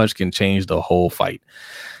 One punch can change the whole fight.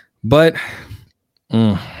 But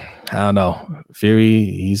I don't know. Fury,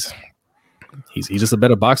 he's just a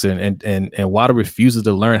better boxer, and Wilder refuses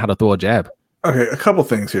to learn how to throw a jab. Okay, a couple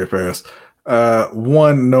things here, Paris.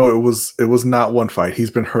 One, no, it was not one fight.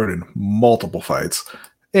 He's been hurt in multiple fights.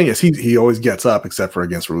 And yes, he always gets up except for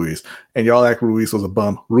against Ruiz. And y'all act Ruiz was a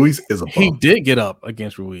bum. Ruiz is a bum. He did get up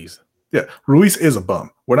against Ruiz. Yeah, Ruiz is a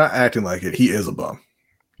bum. We're not acting like it. He is a bum.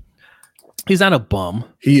 He's not a bum.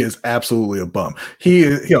 He is absolutely a bum. He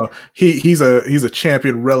is, he's a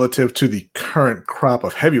champion relative to the current crop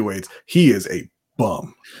of heavyweights. He is a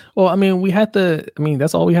bum. Well, I mean,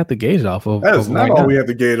 that's all we have to gauge off of. That is not all we have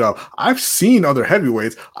to gauge off. I've seen other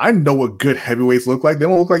heavyweights. I know what good heavyweights look like. They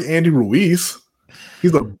don't look like Andy Ruiz.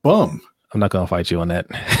 He's a bum. I'm not gonna fight you on that.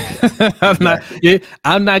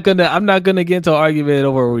 I'm not gonna get into an argument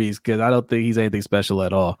over Ruiz because I don't think he's anything special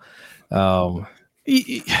at all.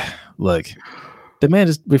 Look, the man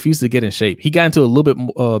just refused to get in shape. He got into a little bit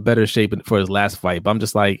better shape for his last fight, but I'm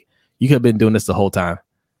just like, you could have been doing this the whole time.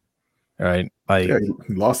 All right, like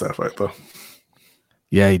he lost that fight though.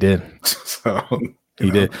 Yeah, he did. So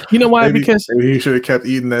he did. You know why? Because maybe he should have kept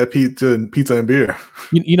eating that pizza and beer.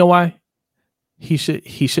 You know why? He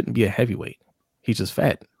shouldn't be a heavyweight. He's just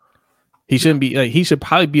fat. He shouldn't be. He should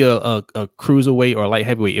probably be a cruiserweight or a light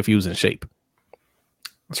heavyweight if he was in shape.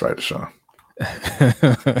 That's right, Deshaun.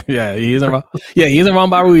 Yeah, he isn't wrong. Yeah, he isn't wrong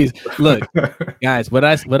by Ruiz. Look, guys, what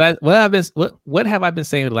have I been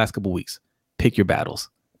saying the last couple of weeks? Pick your battles,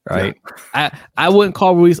 right? Yeah. I wouldn't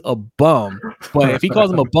call Ruiz a bum, but if he calls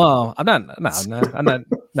him a bum, I don't want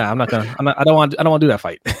to do that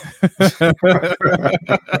fight.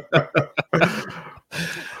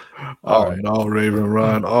 Oh right. No, Raven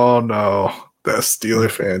Run. Oh no. That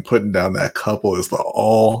Steeler fan putting down that couple is the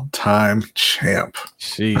all-time champ.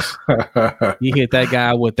 Jeez. He hit that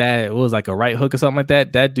guy with that. It was like a right hook or something like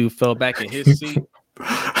that. That dude fell back in his seat.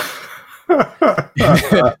 I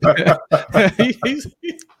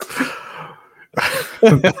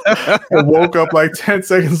woke up like 10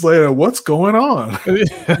 seconds later. What's going on?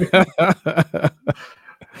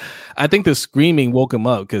 I think the screaming woke him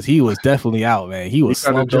up because he was definitely out, man. He was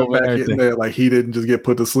slumped over back in there like he didn't just get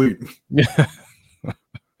put to sleep.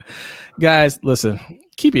 Guys, listen,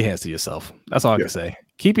 keep your hands to yourself. That's all I can say.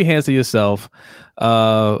 Keep your hands to yourself.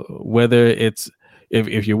 Whether it's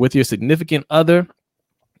if you're with your significant other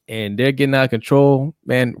and they're getting out of control,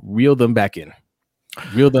 man, reel them back in.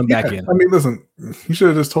 Reel them back in. I mean, listen, you should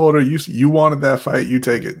have just told her you wanted that fight, you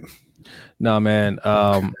take it. No, man.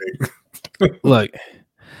 Look,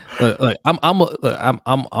 I'm an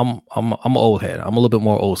old head. I'm a little bit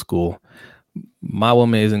more old school. My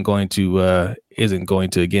woman isn't going to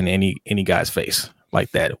get in any guy's face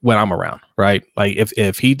like that when I'm around, right? Like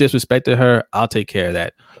if he disrespected her, I'll take care of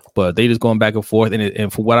that. But they just going back and forth,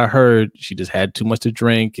 and from what I heard, she just had too much to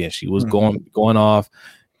drink, and she was going off,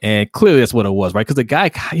 and clearly that's what it was, right? Because the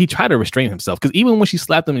guy, he tried to restrain himself, because even when she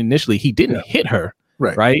slapped him initially, he didn't hit her,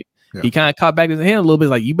 right? Yeah. He kind of caught back his hand a little bit,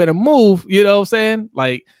 like, you better move, you know what I'm saying?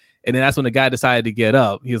 Like, and then that's when the guy decided to get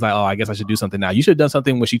up. He was like, oh, I guess I should do something now. You should have done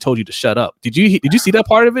something when she told you to shut up. Did you see that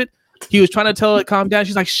part of it? He was trying to tell her to calm down.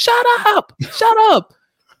 She's like, shut up.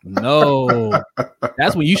 No,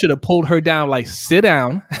 that's when you should have pulled her down, like, sit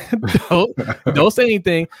down. don't say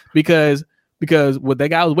anything, because what that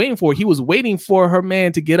guy was waiting for, he was waiting for her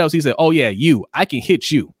man to get up. So he said, oh yeah, I can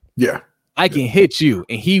hit you. Yeah. I can hit you.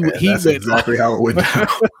 And that's exactly how it went down.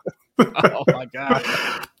 Oh my God.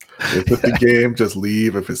 If it's the game, just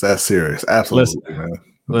leave if it's that serious. Absolutely, man.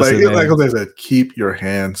 Listen, like I said, keep your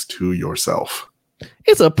hands to yourself.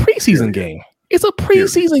 It's a preseason game. It's a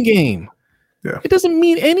preseason game. Yeah. It doesn't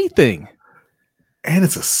mean anything. And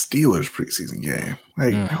it's a Steelers preseason game.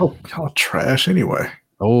 Like, y'all trash anyway.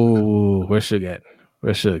 Oh, where's Suge at?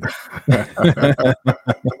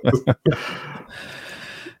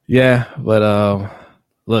 Yeah, but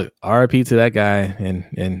look, RIP to that guy,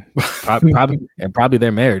 and probably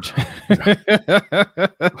their marriage.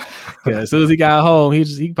 As soon as he got home,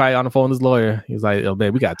 he probably on the phone with his lawyer. He was like, "Oh,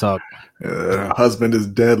 babe, we gotta talk." Husband is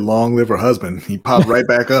dead. Long live her husband. He popped right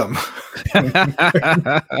back up.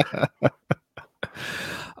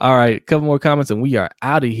 All right, a couple more comments, and we are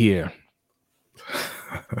out of here.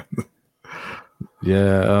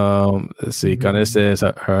 Yeah, let's see. Connor says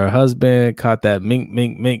her husband caught that mink.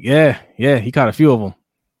 Yeah, he caught a few of them.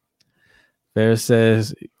 Bear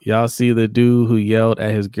says, y'all see the dude who yelled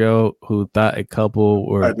at his girl who thought a couple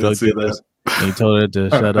were drug dealers, and he told her to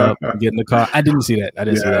shut up and get in the car? I didn't see that.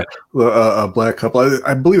 See that. A black couple,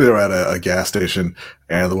 I believe they were at a gas station,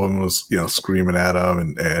 and the woman was, screaming at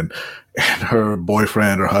him, and her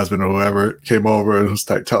boyfriend or husband or whoever came over and was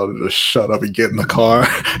like telling her to shut up and get in the car.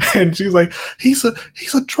 And she's like, he's a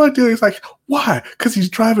drug dealer. He's like, why? Because he's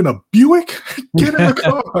driving a Buick? Get in the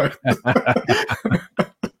car.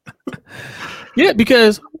 Yeah,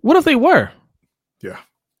 because what if they were? Yeah.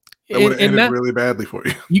 That would have ended really badly for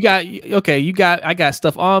you. I got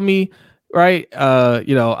stuff on me, right?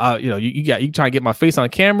 You try to get my face on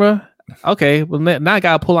camera. Okay, well now I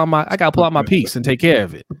gotta pull out my piece and take care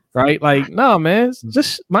of it, right? Like, no, man,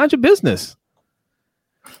 just mind your business.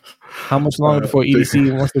 How much longer before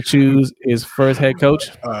EDC wants to choose his first head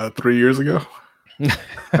coach? 3 years ago,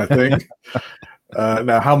 I think.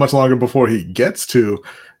 Now, how much longer before he gets to?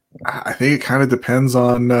 I think it kind of depends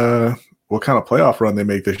on what kind of playoff run they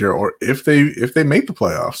make this year, or if they make the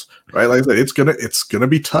playoffs, right? Like I said, it's gonna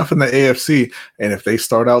be tough in the AFC, and if they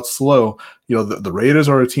start out slow, the Raiders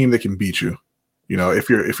are a team that can beat you. If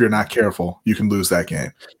you're not careful, you can lose that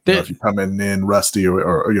game. If you come in rusty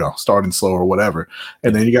or starting slow or whatever,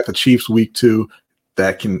 and then you got the Chiefs week 2.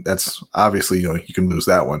 That's obviously you can lose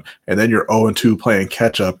that one, and then you're 0-2 playing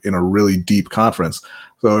catch up in a really deep conference.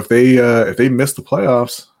 So if they miss the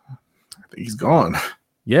playoffs, I think he's gone.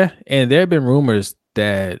 Yeah, and there have been rumors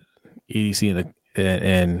that EDC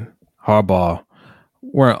and Harbaugh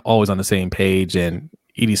weren't always on the same page, and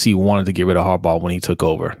EDC wanted to get rid of Harbaugh when he took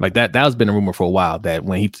over. Like that has been a rumor for a while, that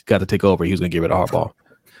when he got to take over, he was going to get rid of Harbaugh.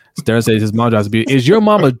 Sterling says his mom drives a Buick. Is your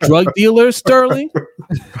mom a drug dealer, Sterling?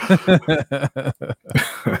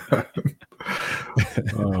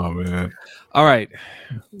 Oh man. All right.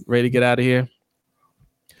 Ready to get out of here?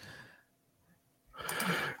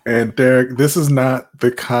 And Derek, this is not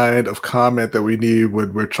the kind of comment that we need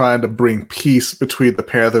when we're trying to bring peace between the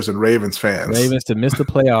Panthers and Ravens fans. Ravens to miss the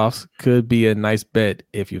playoffs could be a nice bet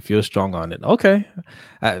if you feel strong on it. Okay.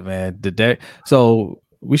 Man, so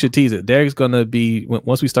we should tease it. Derek's going to be,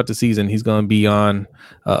 once we start the season, he's going to be on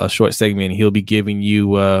a short segment. He'll be giving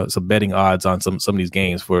you some betting odds on some of these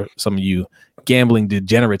games for some of you gambling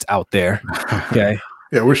degenerates out there. Okay.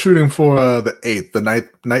 Yeah, we're shooting for the 8th, the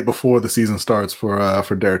night before the season starts for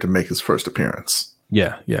Derek to make his first appearance.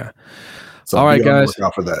 Yeah, yeah. So all right, guys. Look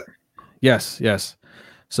out for that. Yes.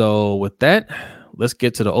 So with that, let's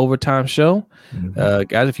get to the overtime show. Mm-hmm.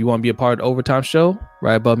 Guys, if you want to be a part of the overtime show,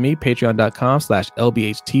 right above me,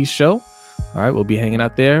 patreon.com/LBHT show. All right, we'll be hanging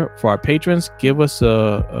out there for our patrons. Give us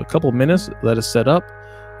a couple minutes. Let us set up,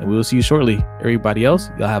 and we will see you shortly. Everybody else,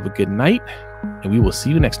 y'all have a good night, and we will see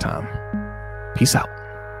you next time. Peace out.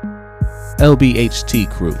 LBHT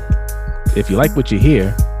crew. If you like what you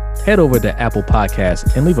hear, head over to Apple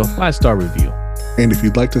Podcasts and leave a 5-star review. And if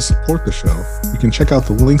you'd like to support the show, you can check out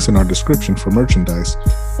the links in our description for merchandise,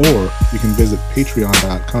 or you can visit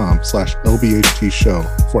patreon.com/LBHT show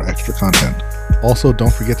for extra content. Also,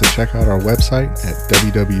 don't forget to check out our website at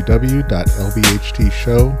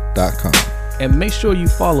www.lbhtshow.com. And make sure you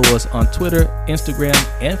follow us on Twitter, Instagram,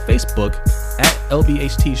 and Facebook at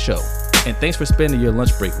LBHT Show. And thanks for spending your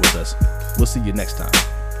lunch break with us. We'll see you next time.